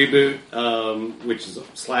 Genesis, the reboot, which is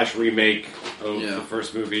 / remake of Yeah. the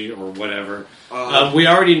first movie or whatever. We We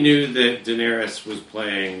already knew that Daenerys was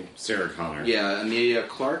playing Sarah Connor. yeah, Emilia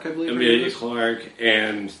Clarke, I believe. her name Emilia is. Clarke,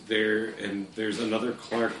 and there's another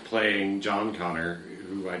Clarke playing John Connor,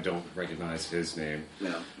 who I don't recognize his name.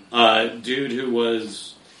 Yeah. Dude who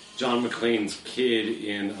was John McClane's kid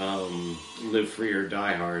in Live Free or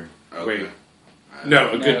Die Hard. Okay. Wait, no,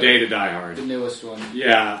 A Good No. Day to Die Hard. The newest one.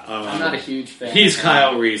 Yeah, I'm not a huge fan. He's of him.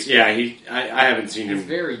 Kyle Reese. Yeah, I haven't seen He's him.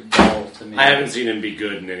 very dull to me. I haven't seen him be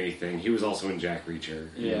good in anything. He was also in Jack Reacher.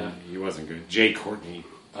 Yeah. He wasn't good. Jay Courtney.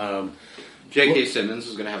 J.K. Simmons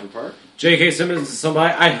is going to have a part. J.K. Simmons is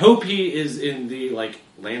somebody. I hope he is in the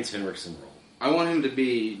Lance Henriksen role, I want him to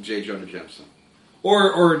be J. Jonah Jameson.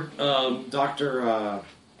 or Doctor.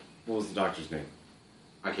 What was the doctor's name?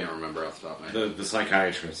 I can't remember off the top of my head. The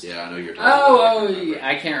psychiatrist. Yeah, I know you're talking about. Yeah,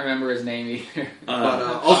 I can't remember his name either. But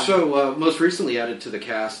also, most recently added to the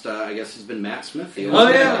cast, I guess, has been Matt Smith. The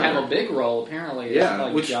Have a big role apparently. Yeah,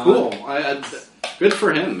 like which is John. cool. Good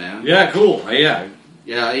for him, man. Yeah, cool. Yeah.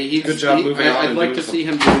 Yeah, Good job moving on I'd and like doing to see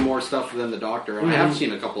him do more stuff than the Doctor. And I have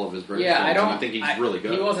seen a couple of his British Yeah, films, and I think he's really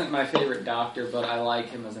good. He wasn't my favorite Doctor, but I like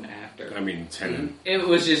him as an actor. I mean, Tennant. It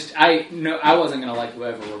was just I wasn't gonna like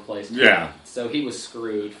whoever replaced him. Yeah. So he was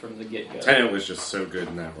screwed from the get go. Tennant was just so good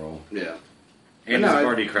in that role. Yeah. And No,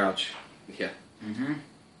 Barty Crouch. Yeah. Mm-hmm.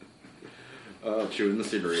 Chewing the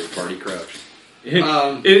scenery with Barty Crouch.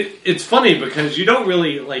 It's funny because you don't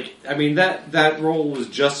really like. I mean, that role was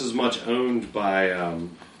just as much owned by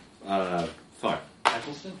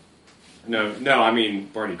Eccleston? No, I mean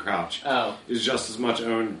Barty Crouch Oh, is just as much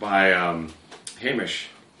owned by Hamish.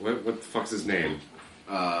 What the fuck's his name?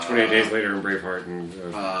 28 Days Later in Braveheart and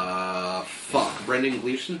Brendan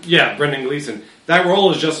Gleeson? yeah, Brendan Gleeson. That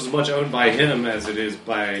role is just as much owned by him as it is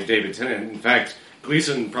by David Tennant. In fact,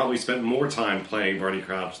 Gleeson probably spent more time playing Barty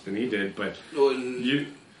Crouch than he did. But you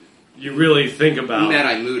really think about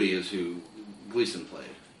Mad-Eye Moody is who Gleeson played.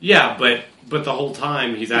 yeah, but the whole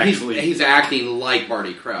time he's actually he's acting like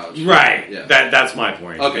Barty Crouch. right. Yeah. That's my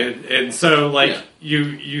point. Okay. And so like Yeah.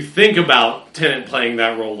 you think about Tennant playing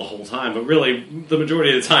that role the whole time, but really the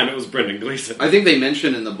majority of the time it was Brendan Gleeson. I think they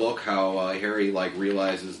mention in the book how Harry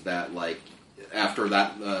realizes that after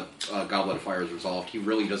that Goblet of Fire is resolved, he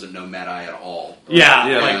really doesn't know Mad-Eye at all. Yeah,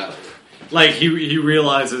 Yeah. like he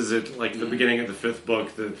realizes at the beginning of the fifth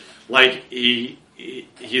book that he's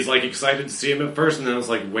excited to see him at first, and then it's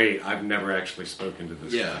wait, I've never actually spoken to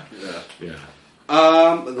this guy. Yeah.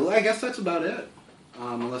 I guess that's about it.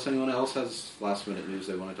 Unless anyone else has last minute news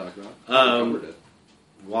they want to talk about. We covered it.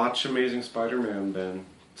 Watch Amazing Spider-Man, Ben,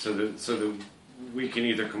 so that we can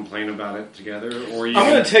either complain about it together, or you I'm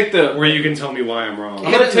going to take or you can tell me why I'm wrong.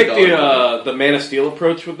 I'm going to take the Man of Steel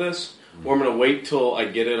approach with this, or I'm going to wait till I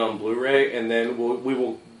get it on Blu-ray, and then I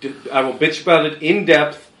will bitch about it in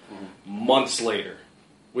depth months later,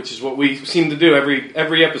 which is what we seem to do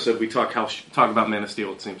every episode. We talk about Man of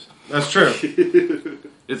Steel. It seems That's true.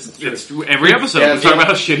 it's every episode we talk about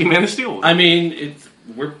how shitty Man of Steel was. I mean,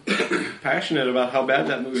 we're passionate about how bad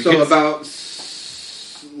that movie So is. about,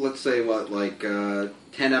 let's say,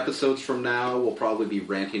 10 episodes from now, we'll probably be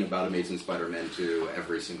ranting about Amazing Spider-Man 2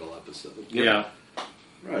 every single episode. Yeah.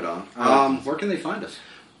 Right on. Where can they find us?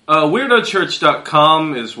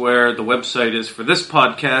 WeirdoChurch.com is where the website is for this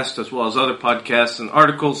podcast, as well as other podcasts and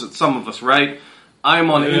articles that some of us write.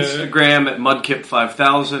 I'm on Instagram at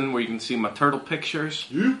Mudkip5000, where you can see my turtle pictures.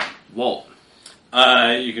 Walt.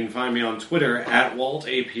 You can find me on Twitter at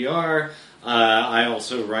WaltAPR. I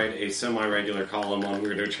also write a semi-regular column on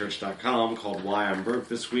WeirdoChurch.com called Why I'm Broke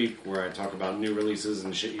This Week, where I talk about new releases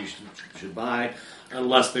and shit you should buy,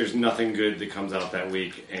 unless there's nothing good that comes out that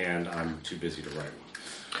week and I'm too busy to write one.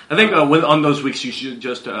 I think on those weeks you should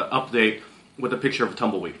just update with a picture of a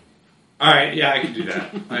tumbleweed. All right, yeah, I can do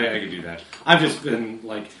that. I can do that. I've just been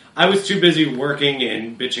I was too busy working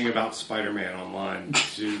and bitching about Spider-Man online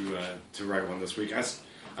to write one this week. I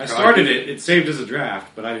started it. It saved as a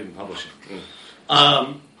draft, but I didn't publish it.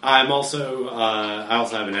 I'm also I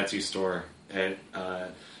also have an Etsy store at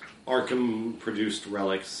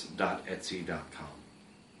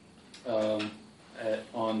ArkhamProducedRelics.etsy.com.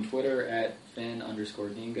 On Twitter at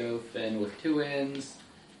Finn_Dingo, Finn with 2 N's,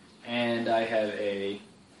 and I have a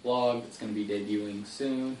blog that's going to be debuting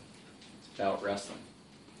soon. It's about wrestling.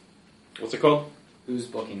 What's it called? Who's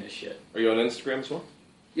booking this shit? Are you on Instagram as well?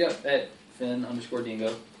 Yep, at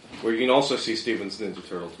Finn_Dingo. Where you can also see Steven's Ninja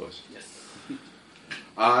Turtle toys. Yes.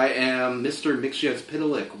 I am Mr.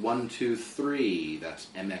 Mixyezpitalik 123. That's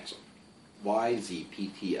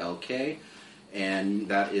MXYZPTLK. And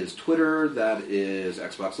that is Twitter, that is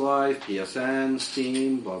Xbox Live, PSN,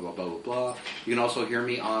 Steam, blah, blah, blah, blah, blah. You can also hear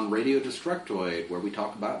me on Radio Destructoid, where we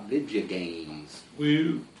talk about video games.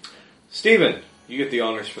 Woo. Steven, you get the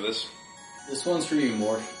honors for this. This one's for you,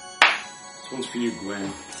 Morph. This one's for you,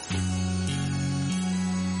 Gwen.